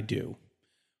should I do?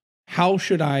 How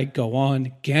should I go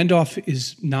on? Gandalf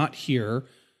is not here.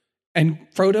 And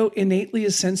Frodo innately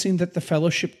is sensing that the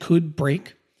fellowship could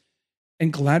break.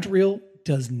 And Galadriel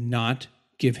does not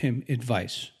give him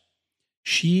advice.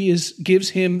 She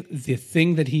gives him the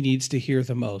thing that he needs to hear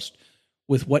the most.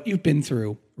 With what you've been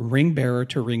through, ring bearer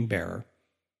to ring bearer,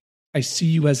 I see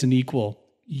you as an equal.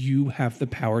 You have the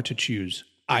power to choose.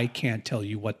 I can't tell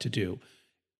you what to do.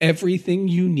 Everything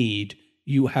you need,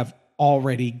 you have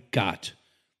already got.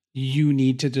 You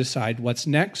need to decide what's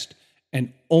next,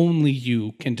 and only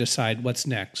you can decide what's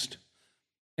next.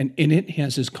 And in it, he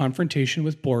has his confrontation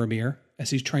with Boromir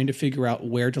as he's trying to figure out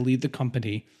where to lead the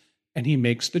company, and he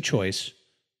makes the choice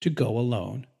to go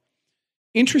alone.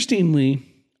 Interestingly,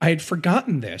 I had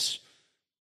forgotten this.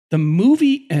 The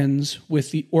movie ends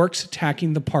with the orcs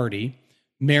attacking the party,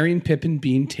 Merry and Pippin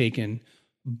being taken,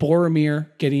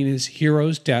 Boromir getting his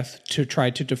hero's death to try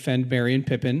to defend Merry and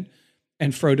Pippin,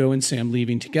 and Frodo and Sam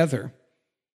leaving together.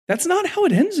 That's not how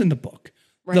it ends in the book.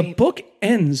 Right. The book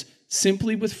ends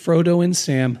simply with Frodo and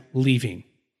Sam leaving.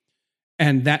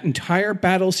 And that entire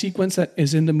battle sequence that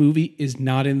is in the movie is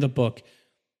not in the book.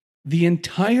 The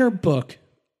entire book,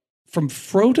 from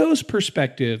Frodo's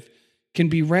perspective, can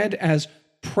be read as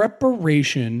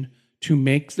preparation to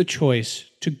make the choice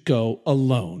to go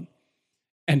alone.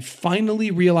 And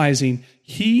finally realizing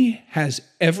he has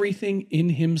everything in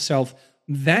himself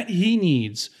that he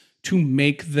needs to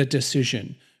make the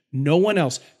decision. No one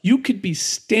else. You could be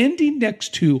standing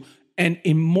next to an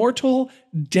immortal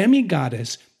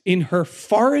demigoddess in her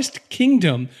forest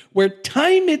kingdom where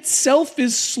time itself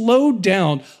is slowed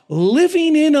down,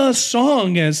 living in a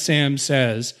song, as Sam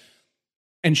says,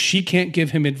 and she can't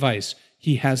give him advice.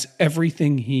 He has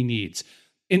everything he needs.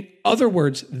 In other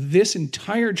words, this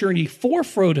entire journey for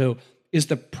Frodo is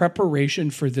the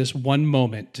preparation for this one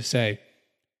moment to say,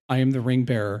 I am the ring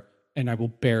bearer, and I will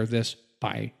bear this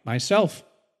by myself,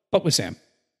 but with Sam.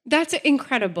 That's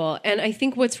incredible. And I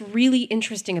think what's really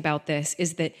interesting about this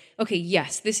is that, okay,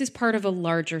 yes, this is part of a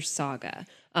larger saga.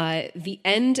 The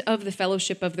end of the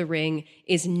Fellowship of the Ring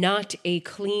is not a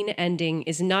clean ending,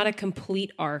 is not a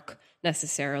complete arc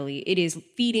necessarily. It is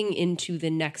feeding into the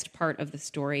next part of the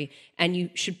story. And you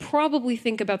should probably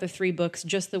think about the 3 books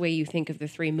just the way you think of the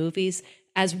 3 movies,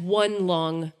 as one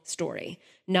long story,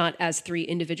 not as 3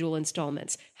 individual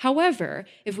installments. However,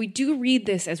 if we do read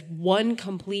this as one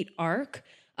complete arc,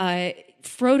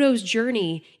 Frodo's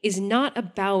journey is not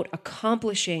about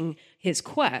accomplishing his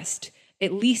quest,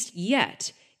 at least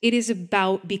yet. It is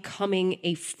about becoming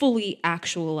a fully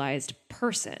actualized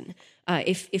person.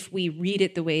 If we read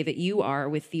it the way that you are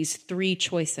with these three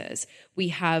choices, we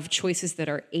have choices that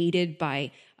are aided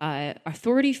by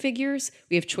authority figures.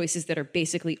 We have choices that are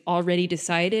basically already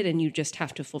decided and you just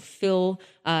have to fulfill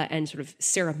and sort of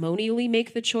ceremonially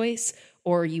make the choice,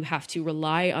 or you have to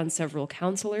rely on several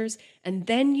counselors. And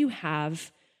then you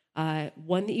have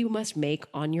one that you must make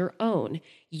on your own.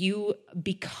 You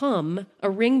become a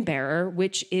ring bearer,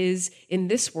 which is, in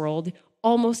this world,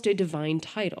 almost a divine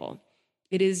title.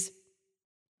 It is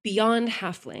beyond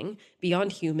halfling,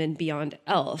 beyond human, beyond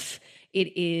elf.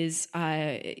 It is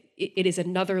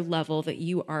another level that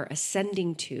you are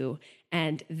ascending to,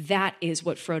 and that is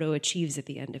what Frodo achieves at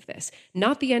the end of this.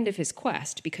 Not the end of his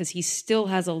quest, because he still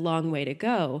has a long way to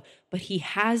go, but he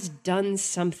has done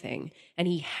something, and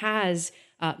he has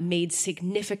made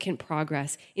significant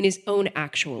progress in his own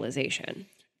actualization.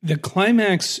 The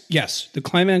climax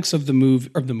of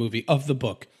the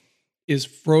book is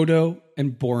Frodo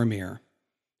and Boromir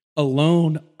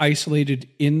alone, isolated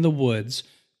in the woods,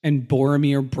 and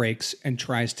Boromir breaks and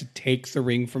tries to take the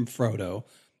ring from Frodo.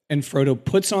 And Frodo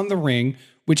puts on the ring,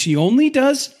 which he only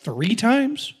does 3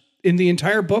 times in the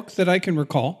entire book that I can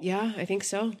recall. Yeah, I think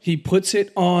so. He puts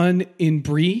it on in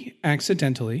Bree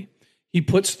accidentally. He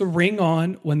puts the ring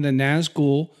on when the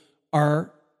Nazgul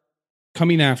are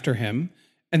coming after him.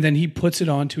 And then he puts it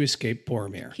on to escape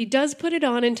Boromir. He does put it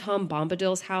on in Tom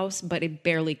Bombadil's house, but it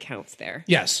barely counts there.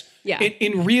 Yes. Yeah.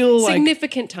 In real...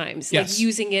 significant times. Yes. Like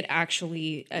using it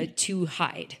actually to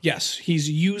hide. Yes. He's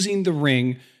using the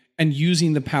ring and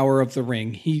using the power of the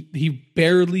ring. He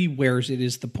barely wears it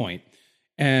is the point.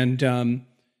 And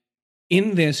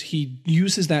in this, he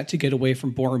uses that to get away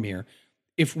from Boromir.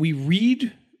 If we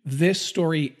read this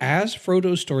story as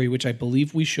Frodo's story, which I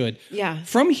believe we should. Yeah.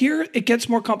 From here, it gets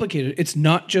more complicated. It's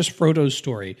not just Frodo's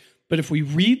story. But if we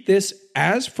read this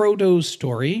as Frodo's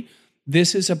story,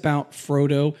 this is about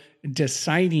Frodo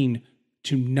deciding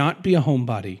to not be a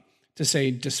homebody, to say,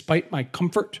 despite my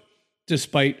comfort,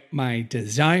 despite my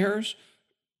desires,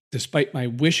 despite my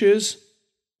wishes,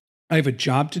 I have a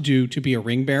job to do to be a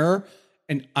ring bearer,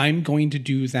 and I'm going to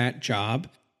do that job.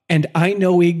 And I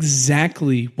know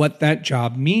exactly what that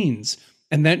job means.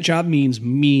 And that job means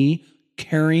me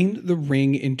carrying the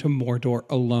ring into Mordor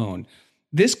alone.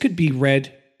 This could be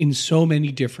read in so many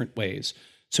different ways.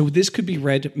 So this could be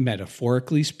read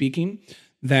metaphorically speaking,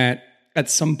 that at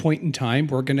some point in time,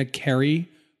 we're going to carry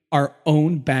our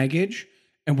own baggage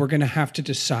and we're going to have to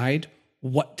decide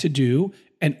what to do.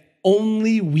 And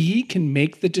only we can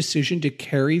make the decision to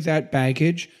carry that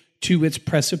baggage to its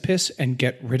precipice and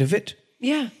get rid of it.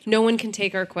 Yeah. No one can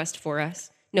take our quest for us.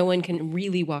 No one can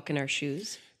really walk in our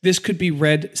shoes. This could be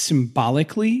read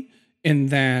symbolically in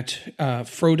that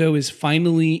Frodo is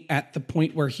finally at the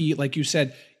point where he, like you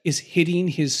said, is hitting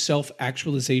his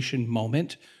self-actualization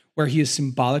moment, where he is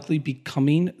symbolically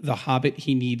becoming the hobbit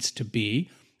he needs to be.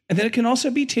 And then it can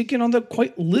also be taken on the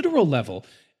quite literal level.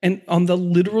 And on the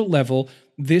literal level,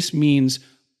 this means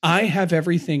I have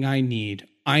everything I need.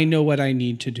 I know what I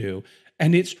need to do.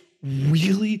 And it's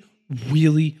really,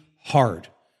 really hard.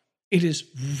 It is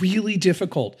really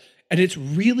difficult. And it's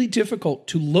really difficult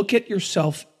to look at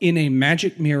yourself in a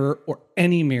magic mirror or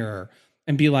any mirror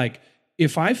and be like,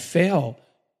 if I fail,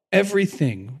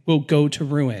 everything will go to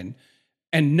ruin.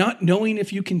 And not knowing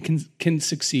if you can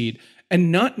succeed, and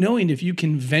not knowing if you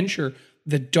can venture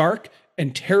the dark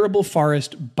and terrible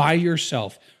forest by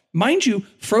yourself. Mind you,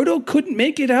 Frodo couldn't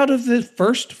make it out of the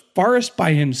first forest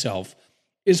by himself,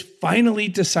 is finally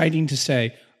deciding to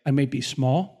say, I might be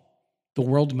small, the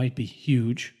world might be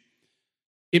huge,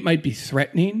 it might be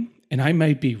threatening, and I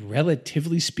might be,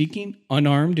 relatively speaking,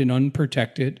 unarmed and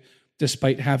unprotected,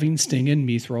 despite having Sting and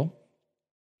Mithril.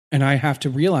 And I have to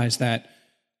realize that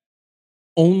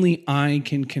only I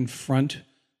can confront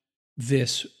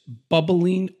this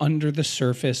bubbling under the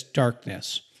surface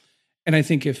darkness. And I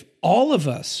think if all of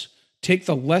us take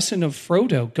the lesson of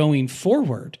Frodo going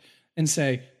forward and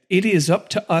say, it is up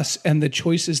to us and the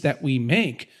choices that we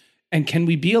make, and can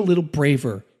we be a little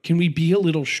braver? Can we be a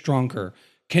little stronger?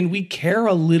 Can we care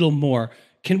a little more?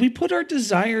 Can we put our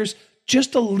desires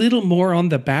just a little more on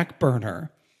the back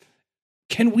burner?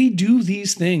 Can we do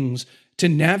these things to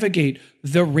navigate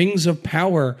the rings of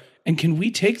power? And can we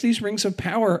take these rings of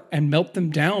power and melt them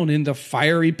down in the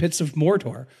fiery pits of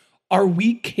Mordor? Are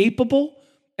we capable?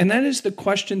 And that is the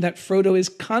question that Frodo is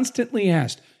constantly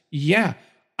asked. Yeah,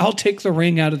 I'll take the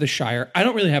ring out of the Shire. I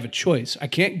don't really have a choice. I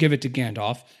can't give it to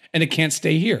Gandalf, and it can't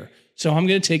stay here. So I'm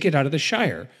going to take it out of the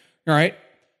Shire. All right.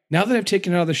 Now that I've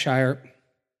taken it out of the Shire,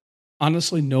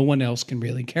 honestly, no one else can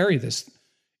really carry this.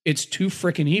 It's too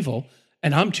freaking evil,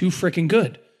 and I'm too freaking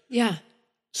good. Yeah.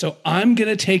 So I'm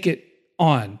going to take it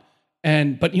on.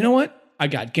 But you know what? I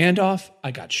got Gandalf,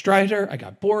 I got Strider, I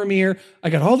got Boromir,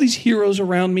 I got all these heroes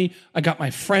around me, I got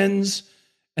my friends,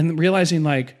 and realizing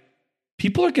like,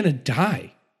 people are going to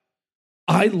die.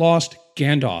 I lost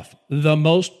Gandalf, the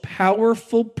most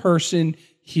powerful person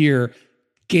here,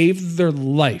 gave their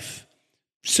life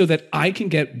so that I can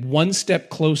get one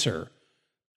step closer.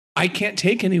 I can't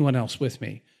take anyone else with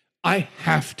me. I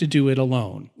have to do it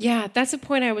alone. Yeah, that's a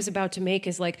point I was about to make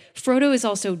is like Frodo is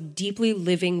also deeply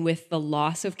living with the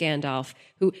loss of Gandalf,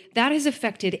 who that has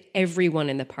affected everyone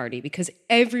in the party because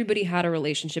everybody had a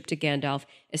relationship to Gandalf,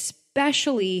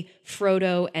 especially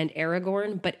Frodo and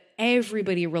Aragorn, but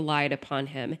everybody relied upon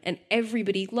him and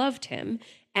everybody loved him.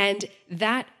 And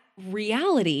that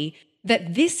reality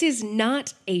that this is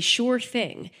not a sure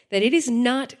thing, that it is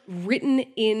not written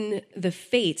in the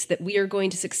fates that we are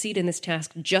going to succeed in this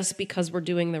task just because we're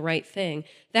doing the right thing.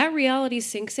 That reality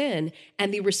sinks in,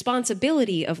 and the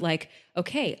responsibility of like,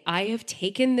 okay, I have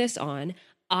taken this on,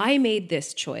 I made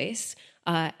this choice,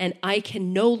 and I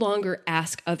can no longer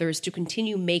ask others to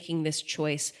continue making this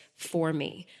choice for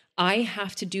me. I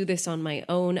have to do this on my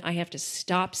own. I have to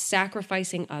stop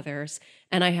sacrificing others,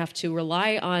 and I have to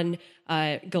rely on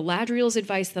Galadriel's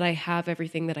advice that I have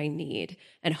everything that I need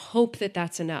and hope that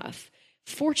that's enough.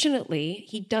 Fortunately,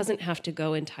 he doesn't have to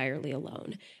go entirely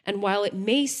alone. And while it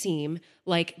may seem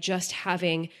like just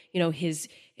having,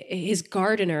 his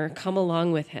gardener come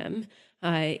along with him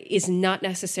is not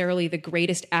necessarily the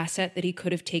greatest asset that he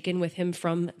could have taken with him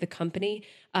from the company,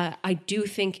 I do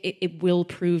think it will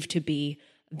prove to be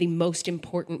the most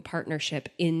important partnership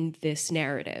in this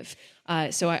narrative.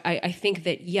 So I think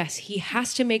that, yes, he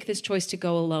has to make this choice to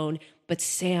go alone, but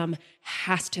Sam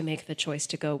has to make the choice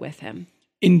to go with him.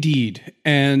 Indeed.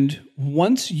 And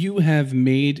once you have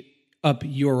made up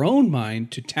your own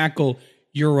mind to tackle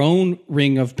your own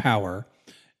ring of power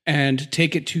and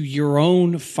take it to your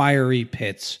own fiery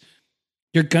pits,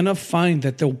 you're going to find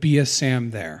that there'll be a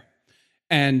Sam there.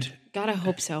 And gotta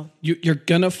hope so. You're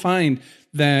going to find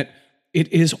that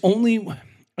it is only,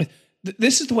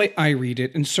 this is the way I read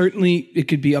it, and certainly it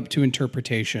could be up to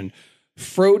interpretation.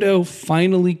 Frodo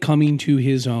finally coming to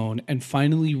his own and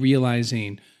finally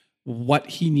realizing what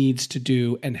he needs to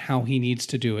do and how he needs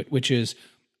to do it, which is,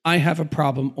 I have a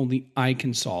problem only I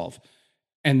can solve.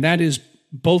 And that is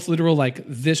both literal, like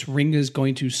this ring is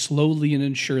going to slowly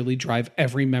and surely drive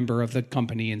every member of the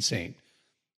company insane.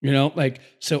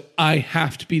 So I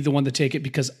have to be the one to take it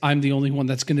because I'm the only one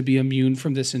that's going to be immune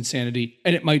from this insanity,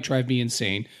 and it might drive me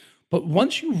insane. But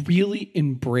once you really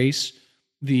embrace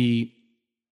the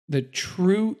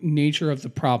true nature of the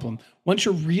problem, once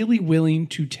you're really willing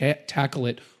to tackle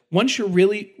it, once you're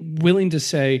really willing to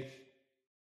say,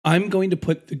 I'm going to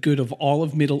put the good of all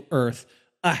of Middle-earth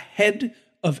ahead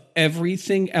of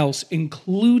everything else,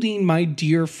 including my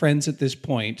dear friends at this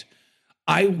point,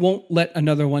 I won't let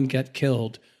another one get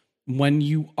killed. When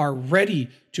you are ready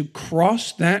to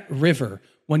cross that river,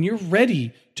 when you're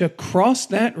ready to cross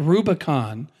that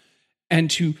Rubicon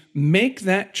and to make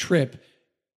that trip,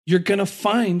 you're going to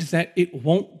find that it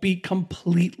won't be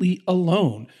completely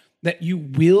alone, that you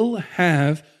will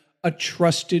have a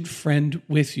trusted friend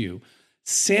with you.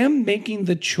 Sam making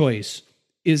the choice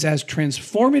is as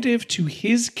transformative to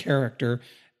his character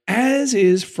as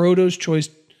is Frodo's choice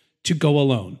to go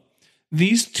alone.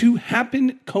 These two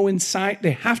coincide,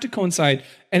 they have to coincide,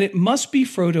 and it must be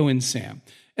Frodo and Sam.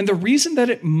 And the reason that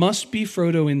it must be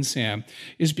Frodo and Sam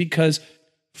is because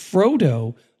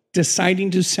Frodo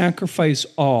deciding to sacrifice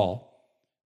all,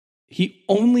 he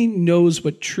only knows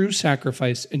what true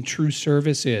sacrifice and true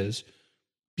service is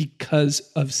because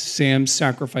of Sam's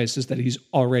sacrifices that he's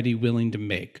already willing to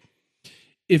make.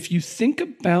 If you think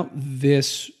about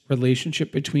this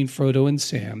relationship between Frodo and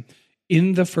Sam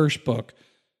in the first book,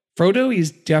 Frodo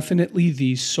is definitely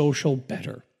the social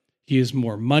better. He has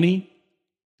more money.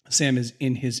 Sam is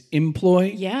in his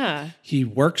employ. Yeah. He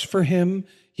works for him.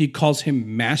 He calls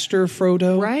him Master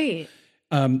Frodo. Right.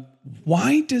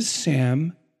 Why does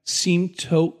Sam seem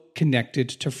so connected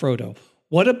to Frodo?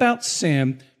 What about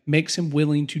Sam makes him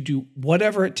willing to do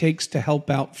whatever it takes to help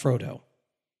out Frodo?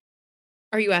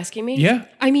 Are you asking me? Yeah.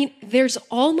 I mean, there's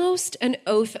almost an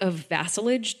oath of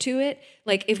vassalage to it.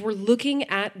 Like, if we're looking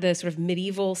at the sort of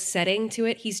medieval setting to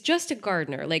it, he's just a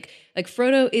gardener. Like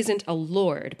Frodo isn't a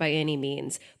lord by any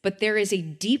means, but there is a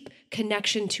deep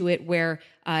connection to it where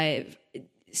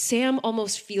Sam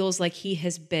almost feels like he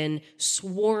has been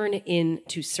sworn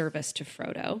into service to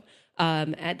Frodo,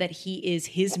 that he is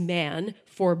his man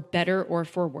for better or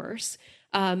for worse.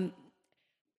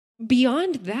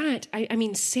 Beyond that, I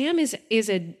mean, Sam is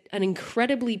an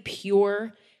incredibly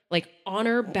pure, like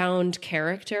honor-bound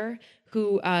character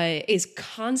who is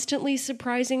constantly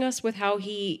surprising us with how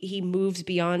he moves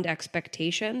beyond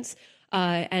expectations.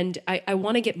 And I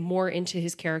want to get more into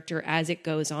his character as it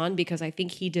goes on, because I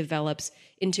think he develops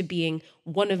into being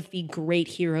one of the great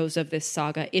heroes of this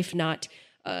saga, if not,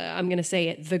 I'm going to say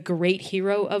it, the great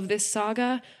hero of this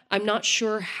saga. I'm not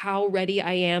sure how ready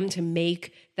I am to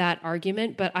make that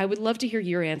argument, but I would love to hear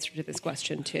your answer to this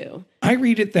question too. I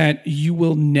read it that you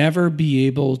will never be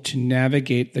able to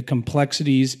navigate the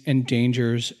complexities and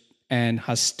dangers and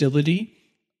hostility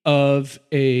of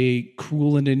a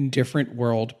cruel and indifferent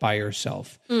world by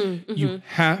yourself. You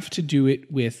have to do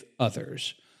it with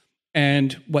others.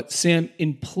 And what Sam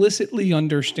implicitly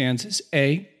understands is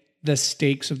A, the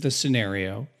stakes of the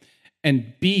scenario,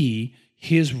 and B,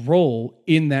 his role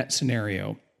in that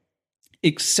scenario.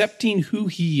 Accepting who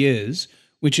he is,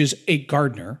 which is a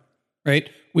gardener, right?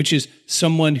 Which is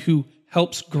someone who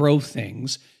helps grow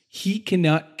things. He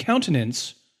cannot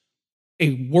countenance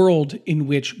a world in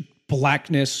which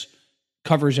blackness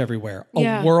covers everywhere,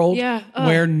 a world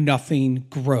where nothing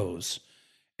grows.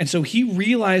 And so he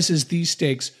realizes these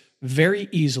stakes very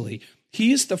easily.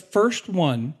 He is the first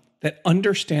one that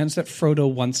understands that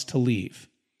Frodo wants to leave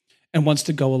and wants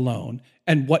to go alone.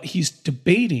 And what he's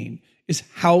debating is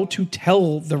how to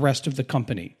tell the rest of the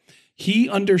company. He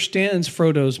understands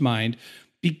Frodo's mind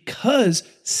because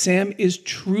Sam is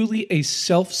truly a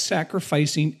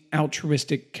self-sacrificing,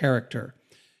 altruistic character.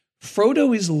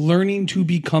 Frodo is learning to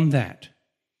become that.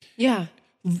 Yeah.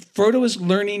 Frodo is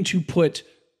learning to put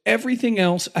everything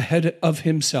else ahead of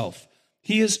himself.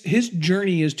 His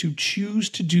journey is to choose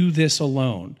to do this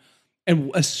alone.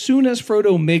 And as soon as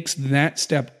Frodo makes that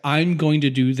step, I'm going to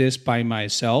do this by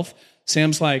myself,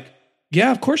 Sam's like,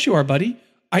 yeah, of course you are, buddy.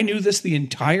 I knew this the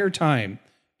entire time.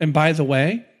 And by the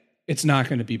way, it's not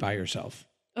going to be by yourself.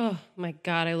 Oh my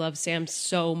God, I love Sam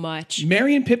so much.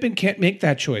 Merry and Pippin can't make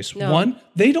that choice. No. One,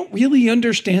 they don't really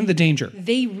understand the danger.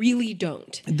 They really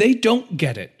don't. They don't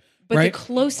get it. But right? the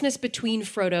closeness between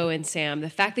Frodo and Sam, the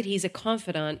fact that he's a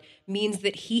confidant, means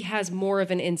that he has more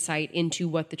of an insight into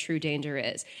what the true danger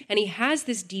is. And he has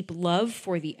this deep love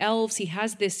for the elves. He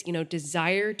has this,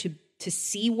 desire to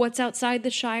see what's outside the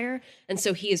Shire. And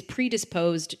so he is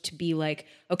predisposed to be like,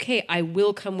 okay, I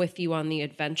will come with you on the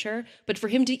adventure. But for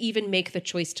him to even make the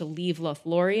choice to leave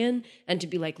Lothlorien and to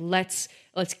be like, let's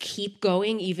keep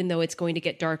going, even though it's going to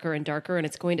get darker and darker and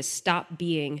it's going to stop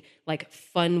being like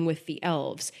fun with the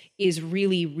elves, is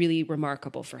really, really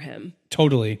remarkable for him.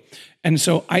 Totally. And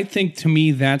so I think, to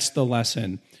me, that's the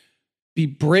lesson. Be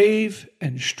brave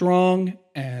and strong,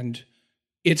 and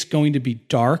it's going to be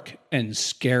dark and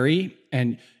scary,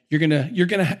 and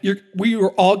we are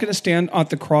all going to stand at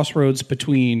the crossroads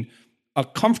between a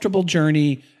comfortable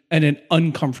journey and an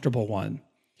uncomfortable one.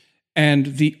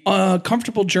 And the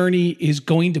comfortable journey is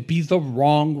going to be the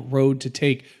wrong road to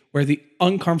take, where the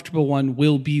uncomfortable one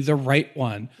will be the right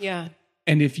one. Yeah.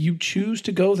 And if you choose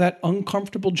to go that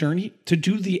uncomfortable journey, to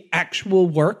do the actual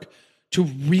work, to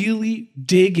really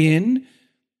dig in,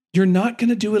 you're not going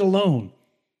to do it alone.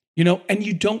 And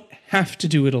you don't have to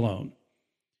do it alone.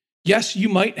 Yes, you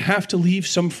might have to leave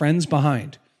some friends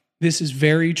behind. This is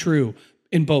very true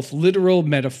in both literal,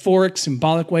 metaphoric,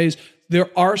 symbolic ways. There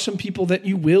are some people that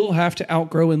you will have to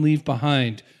outgrow and leave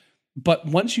behind. But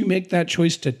once you make that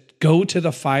choice to go to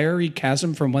the fiery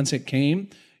chasm from whence it came,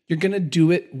 you're going to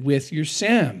do it with your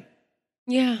Sam.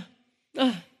 Yeah.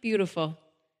 Oh, beautiful.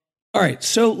 All right,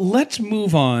 so let's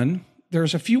move on.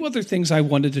 There's a few other things I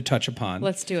wanted to touch upon.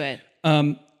 Let's do it.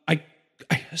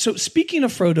 So speaking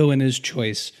of Frodo and his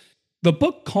choice, the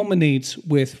book culminates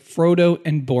with Frodo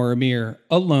and Boromir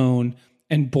alone,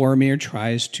 and Boromir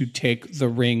tries to take the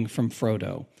ring from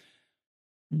Frodo.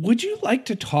 Would you like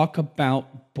to talk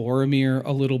about Boromir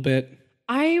a little bit?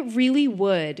 I really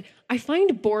would. I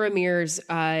find Boromir's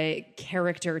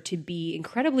character to be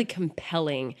incredibly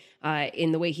compelling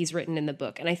in the way he's written in the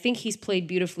book. And I think he's played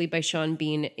beautifully by Sean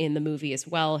Bean in the movie as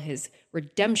well. His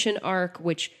redemption arc,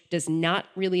 which does not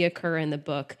really occur in the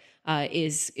book,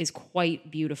 is quite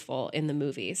beautiful in the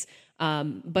movies.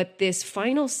 But this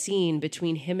final scene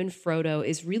between him and Frodo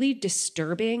is really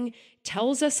disturbing,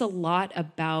 tells us a lot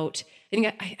about...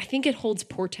 I think it holds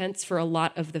portents for a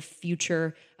lot of the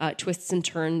future twists and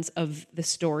turns of the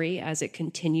story as it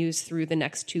continues through the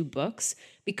next two books,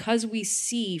 because we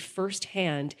see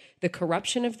firsthand the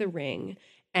corruption of the ring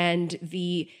and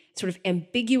the sort of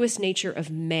ambiguous nature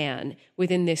of man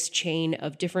within this chain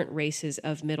of different races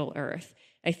of Middle-earth.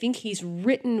 I think he's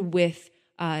written with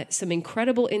some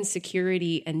incredible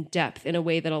insecurity and depth in a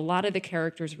way that a lot of the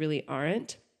characters really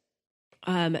aren't.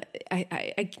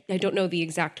 I don't know the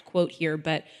exact quote here,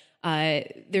 but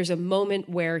there's a moment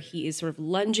where he is sort of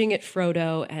lunging at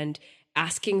Frodo and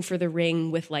asking for the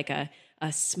ring with like a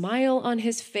smile on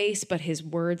his face, but his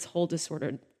words hold a sort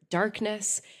of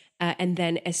darkness. And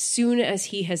then as soon as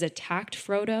he has attacked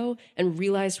Frodo and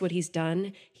realized what he's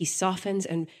done, he softens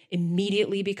and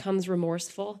immediately becomes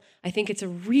remorseful. I think it's a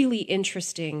really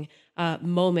interesting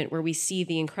moment where we see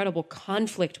the incredible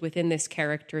conflict within this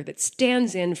character that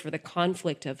stands in for the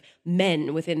conflict of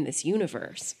men within this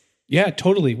universe. Yeah,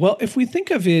 totally. Well, if we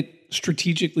think of it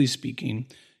strategically speaking,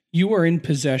 you are in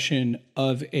possession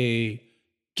of a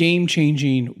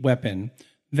game-changing weapon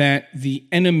that the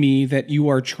enemy that you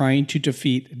are trying to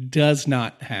defeat does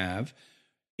not have.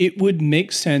 It would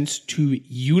make sense to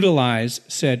utilize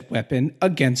said weapon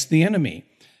against the enemy.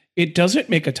 It doesn't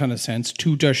make a ton of sense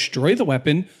to destroy the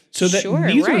weapon so that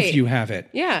neither of you have it.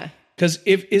 Yeah. Because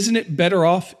isn't it better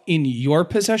off in your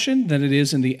possession than it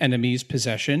is in the enemy's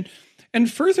possession?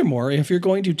 And furthermore, if you're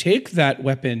going to take that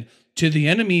weapon to the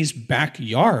enemy's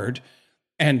backyard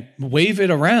and wave it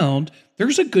around,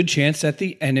 there's a good chance that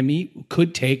the enemy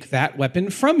could take that weapon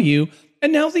from you,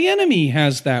 and now the enemy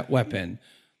has that weapon.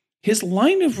 His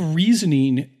line of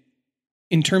reasoning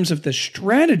in terms of the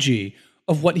strategy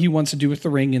of what he wants to do with the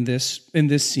ring in this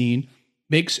scene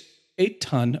makes a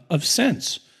ton of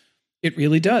sense. It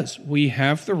really does. We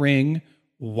have the ring.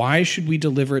 Why should we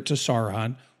deliver it to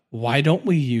Sauron? Why don't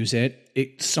we use it?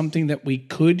 It's something that we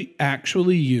could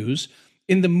actually use.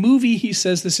 In the movie, he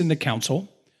says this in the council,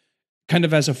 kind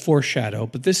of as a foreshadow,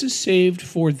 but this is saved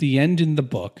for the end in the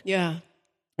book. Yeah.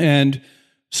 And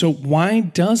so why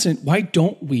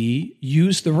don't we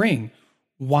use the ring?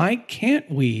 Why can't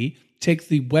we take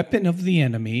the weapon of the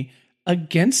enemy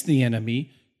against the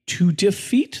enemy to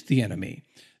defeat the enemy?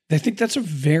 I think that's a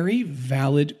very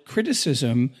valid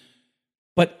criticism,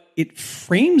 but it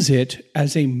frames it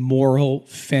as a moral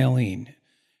failing,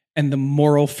 and the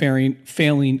moral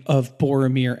failing of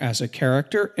Boromir as a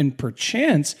character, and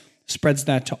perchance spreads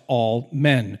that to all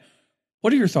men.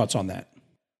 What are your thoughts on that?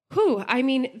 I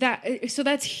mean,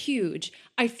 that's huge.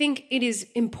 I think it is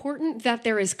important that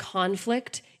there is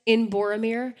conflict in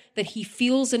Boromir, that he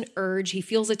feels an urge, he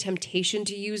feels a temptation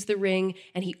to use the ring,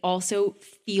 and he also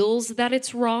feels that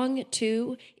it's wrong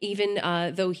too, even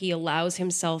though he allows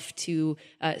himself to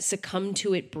succumb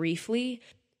to it briefly.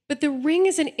 But the ring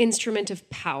is an instrument of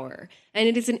power, and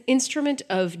it is an instrument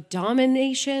of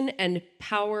domination and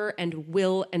power and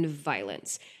will and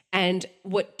violence. And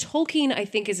what Tolkien, I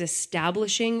think, is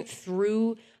establishing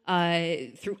through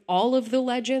all of the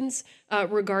legends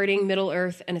regarding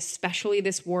Middle-earth, and especially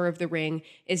this War of the Ring,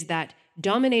 is that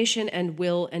domination and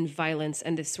will and violence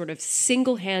and this sort of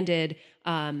single-handed,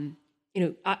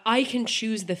 I can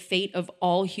choose the fate of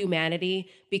all humanity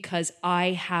because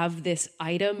I have this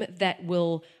item that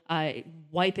will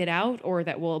wipe it out or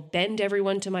that will bend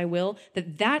everyone to my will,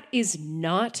 that is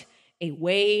not a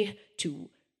way to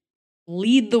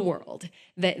lead the world,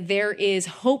 that there is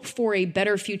hope for a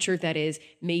better future that is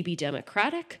maybe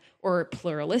democratic or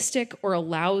pluralistic or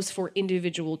allows for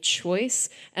individual choice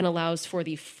and allows for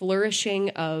the flourishing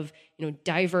of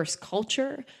diverse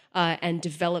culture and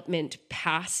development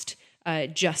past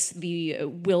just the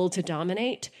will to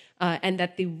dominate, and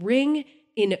that the ring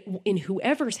in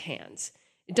whoever's hands,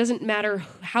 it doesn't matter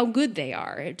how good they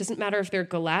are, it doesn't matter if they're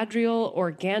Galadriel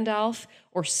or Gandalf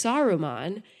or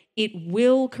Saruman, it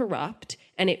will corrupt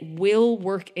and it will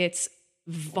work its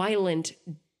violent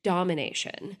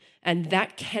domination. And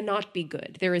that cannot be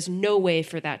good. There is no way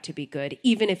for that to be good,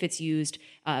 even if it's used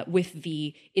with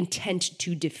the intent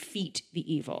to defeat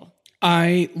the evil.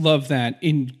 I love that.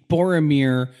 In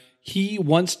Boromir, he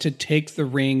wants to take the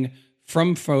ring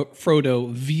from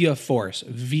Frodo via force,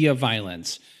 via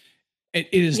violence. It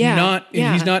is not,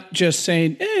 he's not just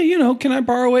saying, can I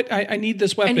borrow it? I need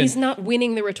this weapon. And he's not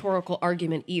winning the rhetorical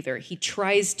argument either. He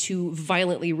tries to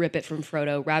violently rip it from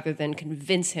Frodo rather than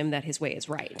convince him that his way is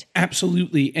right.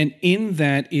 Absolutely. And in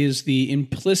that is the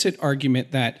implicit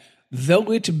argument that though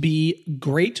it be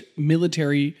great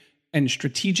military and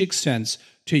strategic sense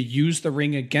to use the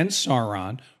ring against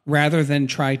Sauron rather than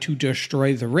try to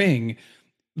destroy the ring,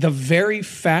 the very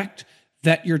fact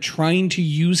that you're trying to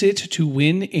use it to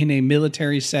win in a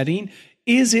military setting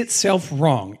is itself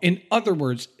wrong. In other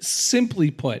words,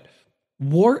 simply put,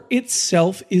 war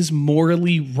itself is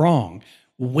morally wrong.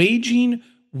 Waging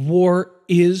war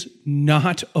is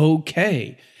not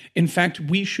okay. In fact,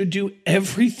 we should do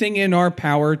everything in our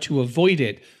power to avoid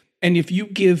it. And if you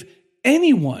give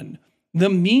anyone the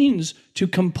means to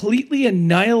completely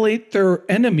annihilate their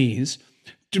enemies,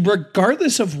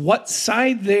 regardless of what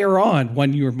side they're on,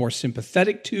 one you're more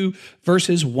sympathetic to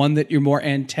versus one that you're more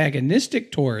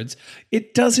antagonistic towards,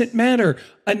 it doesn't matter.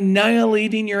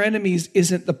 Annihilating your enemies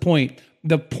isn't the point.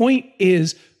 The point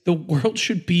is the world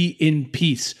should be in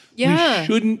peace. Yeah. We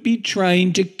shouldn't be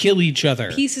trying to kill each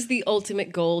other. Peace is the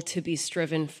ultimate goal to be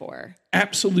striven for.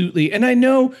 Absolutely. And I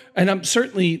know, and I'm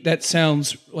certainly, that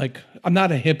sounds like I'm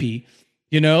not a hippie,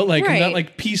 I'm not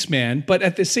like peace man, but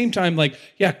at the same time,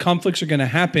 conflicts are going to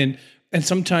happen and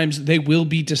sometimes they will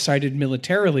be decided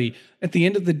militarily. At the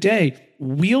end of the day,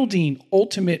 wielding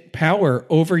ultimate power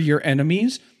over your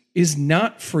enemies is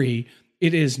not free.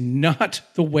 It is not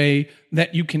the way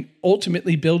that you can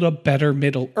ultimately build a better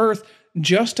Middle Earth,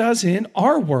 just as in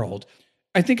our world.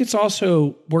 I think it's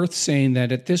also worth saying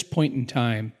that at this point in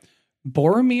time,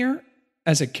 Boromir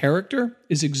as a character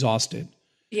is exhausted.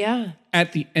 Yeah.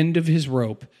 At the end of his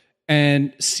rope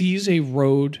and sees a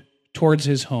road towards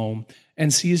his home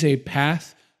and sees a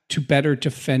path to better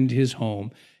defend his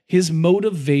home. His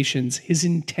motivations, his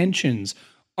intentions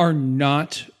are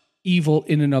not evil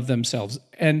in and of themselves.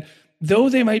 And though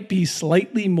they might be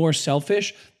slightly more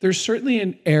selfish, there's certainly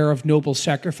an air of noble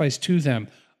sacrifice to them.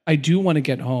 I do want to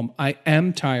get home. I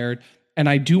am tired and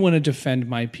I do want to defend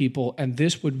my people. And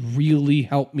this would really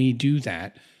help me do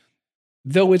that.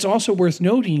 Though it's also worth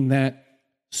noting that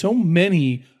so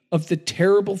many of the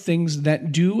terrible things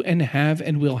that do and have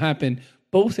and will happen,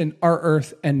 both in our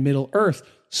Earth and Middle Earth,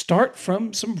 start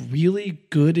from some really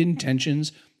good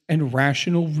intentions and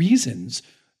rational reasons.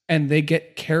 And they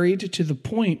get carried to the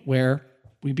point where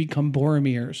we become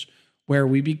Boromirs, where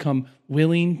we become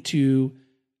willing to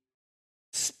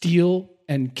steal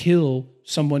and kill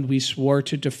someone we swore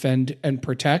to defend and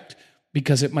protect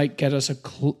because it might get us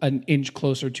an inch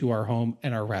closer to our home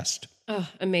and our rest. Oh,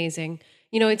 amazing.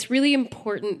 It's really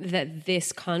important that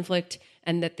this conflict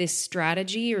and that this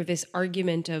strategy or this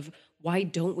argument of why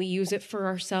don't we use it for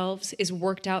ourselves is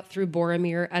worked out through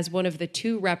Boromir as one of the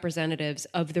two representatives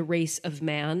of the race of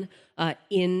man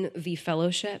in the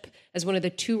Fellowship, as one of the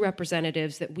two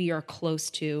representatives that we are close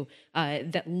to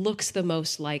that looks the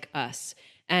most like us.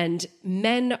 And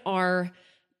men are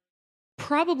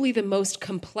probably the most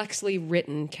complexly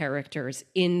written characters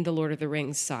in the Lord of the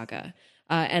Rings saga.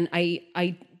 And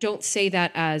I don't say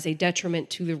that as a detriment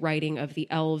to the writing of the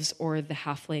elves or the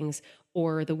halflings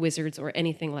or the wizards or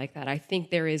anything like that. I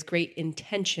think there is great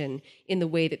intention in the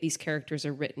way that these characters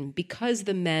are written because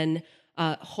the men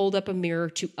hold up a mirror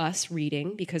to us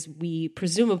reading because we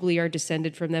presumably are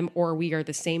descended from them or we are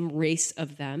the same race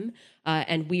of them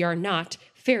and we are not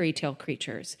fairy tale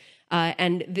creatures.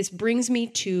 And this brings me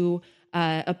to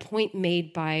a point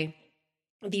made by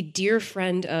the dear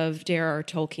friend of J.R.R.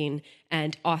 Tolkien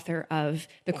and author of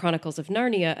The Chronicles of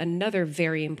Narnia, another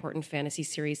very important fantasy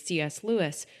series, C.S.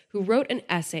 Lewis, who wrote an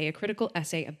essay, a critical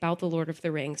essay about The Lord of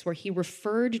the Rings, where he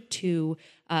referred to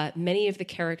many of the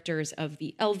characters of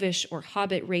the Elvish or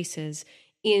Hobbit races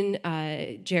in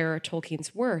J.R.R.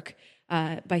 Tolkien's work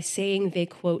by saying they,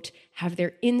 quote, have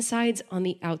their insides on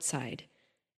the outside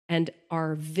and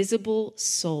are visible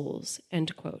souls,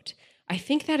 end quote. I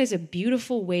think that is a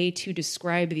beautiful way to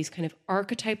describe these kind of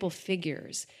archetypal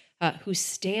figures who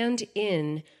stand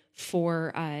in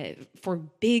for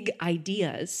big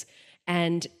ideas.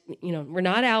 And, we're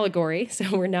not allegory, so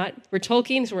we're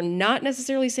Tolkien, so we're not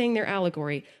necessarily saying they're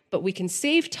allegory, but we can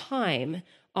save time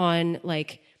on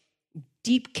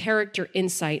deep character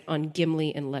insight on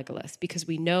Gimli and Legolas, because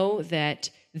we know that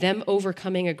them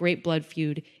overcoming a great blood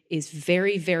feud is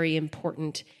very, very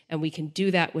important, and we can do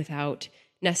that without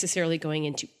necessarily going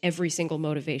into every single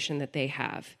motivation that they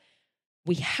have.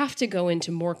 We have to go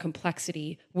into more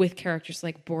complexity with characters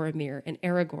like Boromir and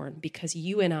Aragorn because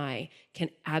you and I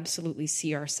can absolutely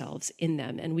see ourselves in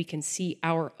them and we can see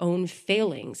our own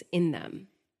failings in them.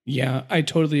 Yeah, I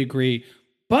totally agree.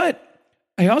 But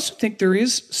I also think there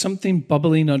is something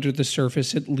bubbling under the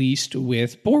surface, at least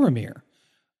with Boromir.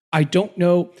 I don't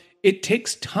know. It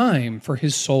takes time for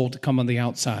his soul to come on the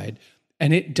outside.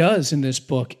 And it does in this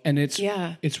book. And it's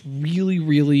really,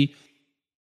 really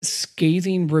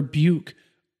scathing rebuke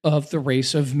of the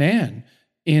race of man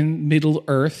in Middle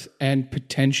Earth and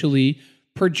potentially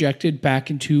projected back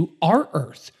into our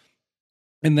Earth.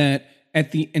 And that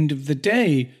at the end of the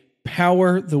day,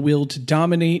 power, the will to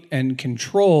dominate and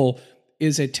control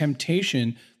is a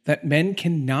temptation that men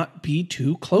cannot be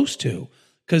too close to.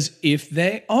 Because if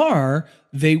they are,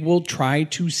 they will try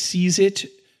to seize it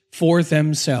for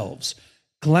themselves.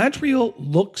 Galadriel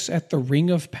looks at the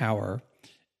Ring of Power,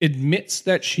 admits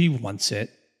that she wants it,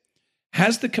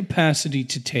 has the capacity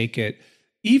to take it,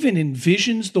 even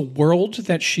envisions the world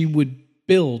that she would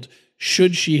build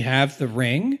should she have the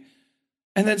ring.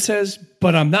 and then says,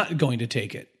 but I'm not going to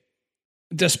take it.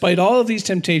 Despite all of these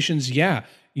temptations, yeah,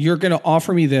 you're going to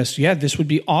offer me this. Yeah, this would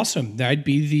be awesome. I'd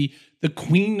be the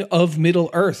queen of Middle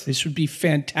Earth. This would be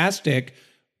fantastic,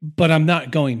 but I'm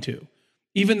not going to.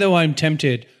 Even though I'm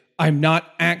tempted, I'm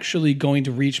not actually going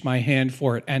to reach my hand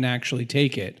for it and actually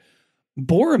take it.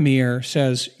 Boromir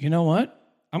says, you know what?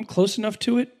 I'm close enough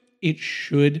to it. It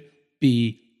should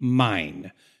be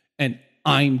mine. And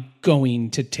I'm going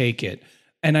to take it.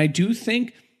 And I do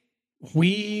think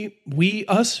we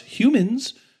us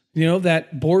humans,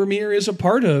 that Boromir is a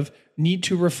part of, need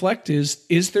to reflect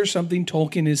is there something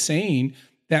Tolkien is saying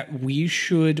that we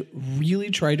should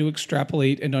really try to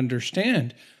extrapolate and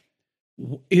understand?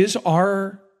 Is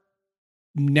our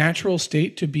natural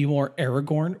state to be more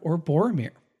Aragorn or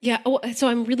Boromir? Yeah, so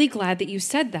I'm really glad that you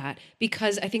said that,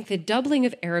 because I think the doubling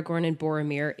of Aragorn and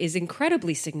Boromir is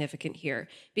incredibly significant here.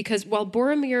 Because while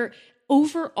Boromir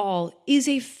overall is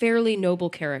a fairly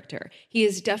noble character, he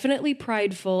is definitely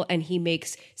prideful and he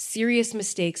makes serious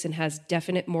mistakes and has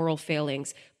definite moral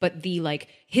failings, but the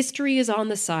history is on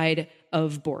the side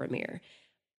of Boromir.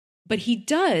 But he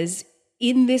does,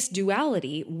 in this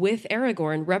duality with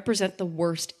Aragorn, represent the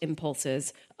worst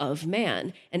impulses of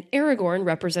man, and Aragorn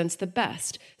represents the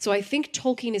best. So I think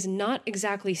Tolkien is not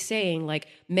exactly saying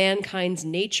mankind's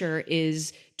nature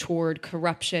is toward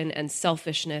corruption and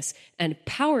selfishness and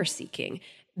power seeking.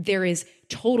 There is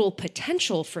total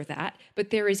potential for that,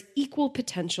 but there is equal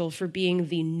potential for being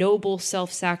the noble,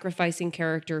 self-sacrificing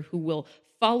character who will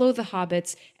follow the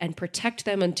hobbits and protect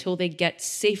them until they get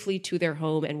safely to their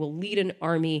home, and will lead an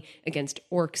army against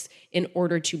orcs in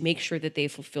order to make sure that they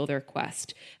fulfill their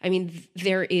quest. I mean,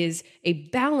 there is a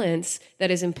balance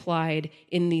that is implied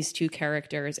in these two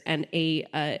characters, and a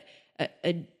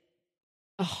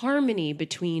harmony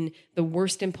between the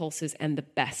worst impulses and the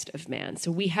best of man. So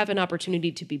we have an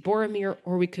opportunity to be Boromir,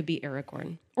 or we could be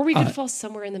Aragorn, or we could fall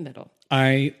somewhere in the middle.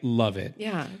 I love it.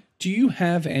 Yeah. Do you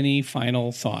have any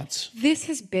final thoughts? This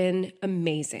has been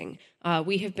amazing.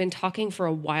 We have been talking for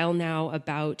a while now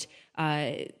about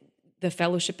the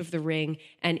Fellowship of the Ring,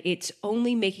 and it's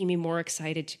only making me more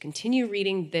excited to continue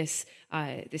reading this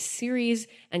series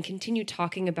and continue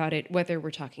talking about it, whether we're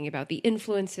talking about the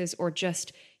influences or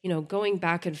just going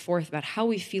back and forth about how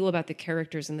we feel about the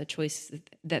characters and the choices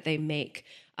that they make.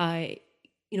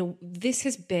 This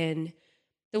has been,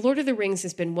 The Lord of the Rings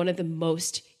has been one of the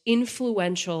most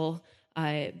influential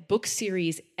book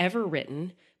series ever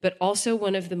written, but also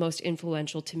one of the most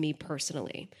influential to me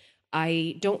personally.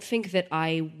 I don't think that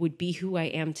I would be who I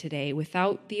am today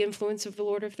without the influence of The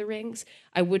Lord of the Rings.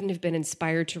 I wouldn't have been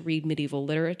inspired to read medieval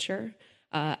literature.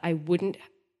 I wouldn't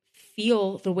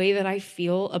feel the way that I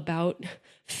feel about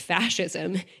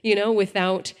fascism,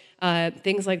 without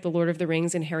things like The Lord of the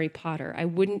Rings and Harry Potter. I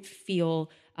wouldn't feel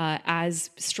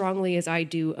as strongly as I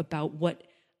do about what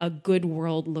a good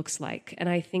world looks like. And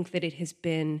I think that it has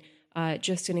been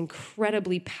just an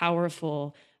incredibly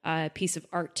powerful piece of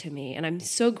art to me. And I'm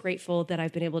so grateful that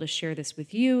I've been able to share this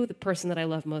with you, the person that I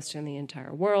love most in the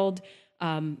entire world.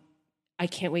 I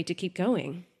can't wait to keep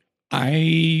going.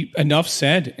 Enough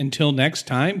said. Until next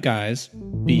time, guys,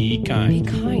 be kind.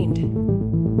 Be kind.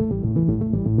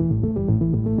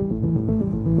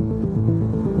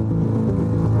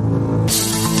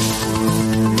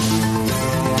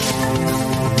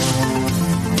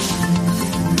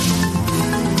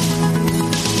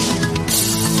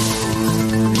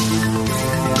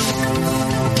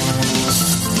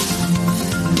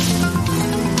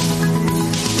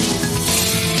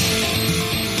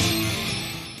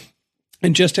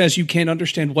 And just as you can't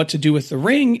understand what to do with the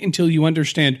ring until you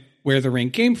understand where the ring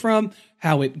came from,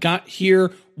 how it got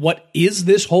here, what is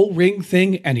this whole ring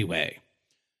thing anyway?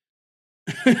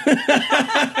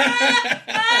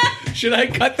 Should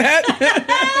I cut that?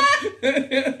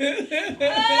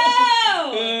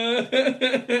 Oh!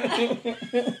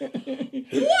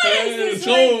 What is this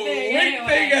ring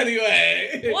thing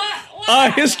anyway? What?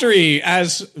 A history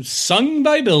as sung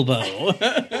by Bilbo.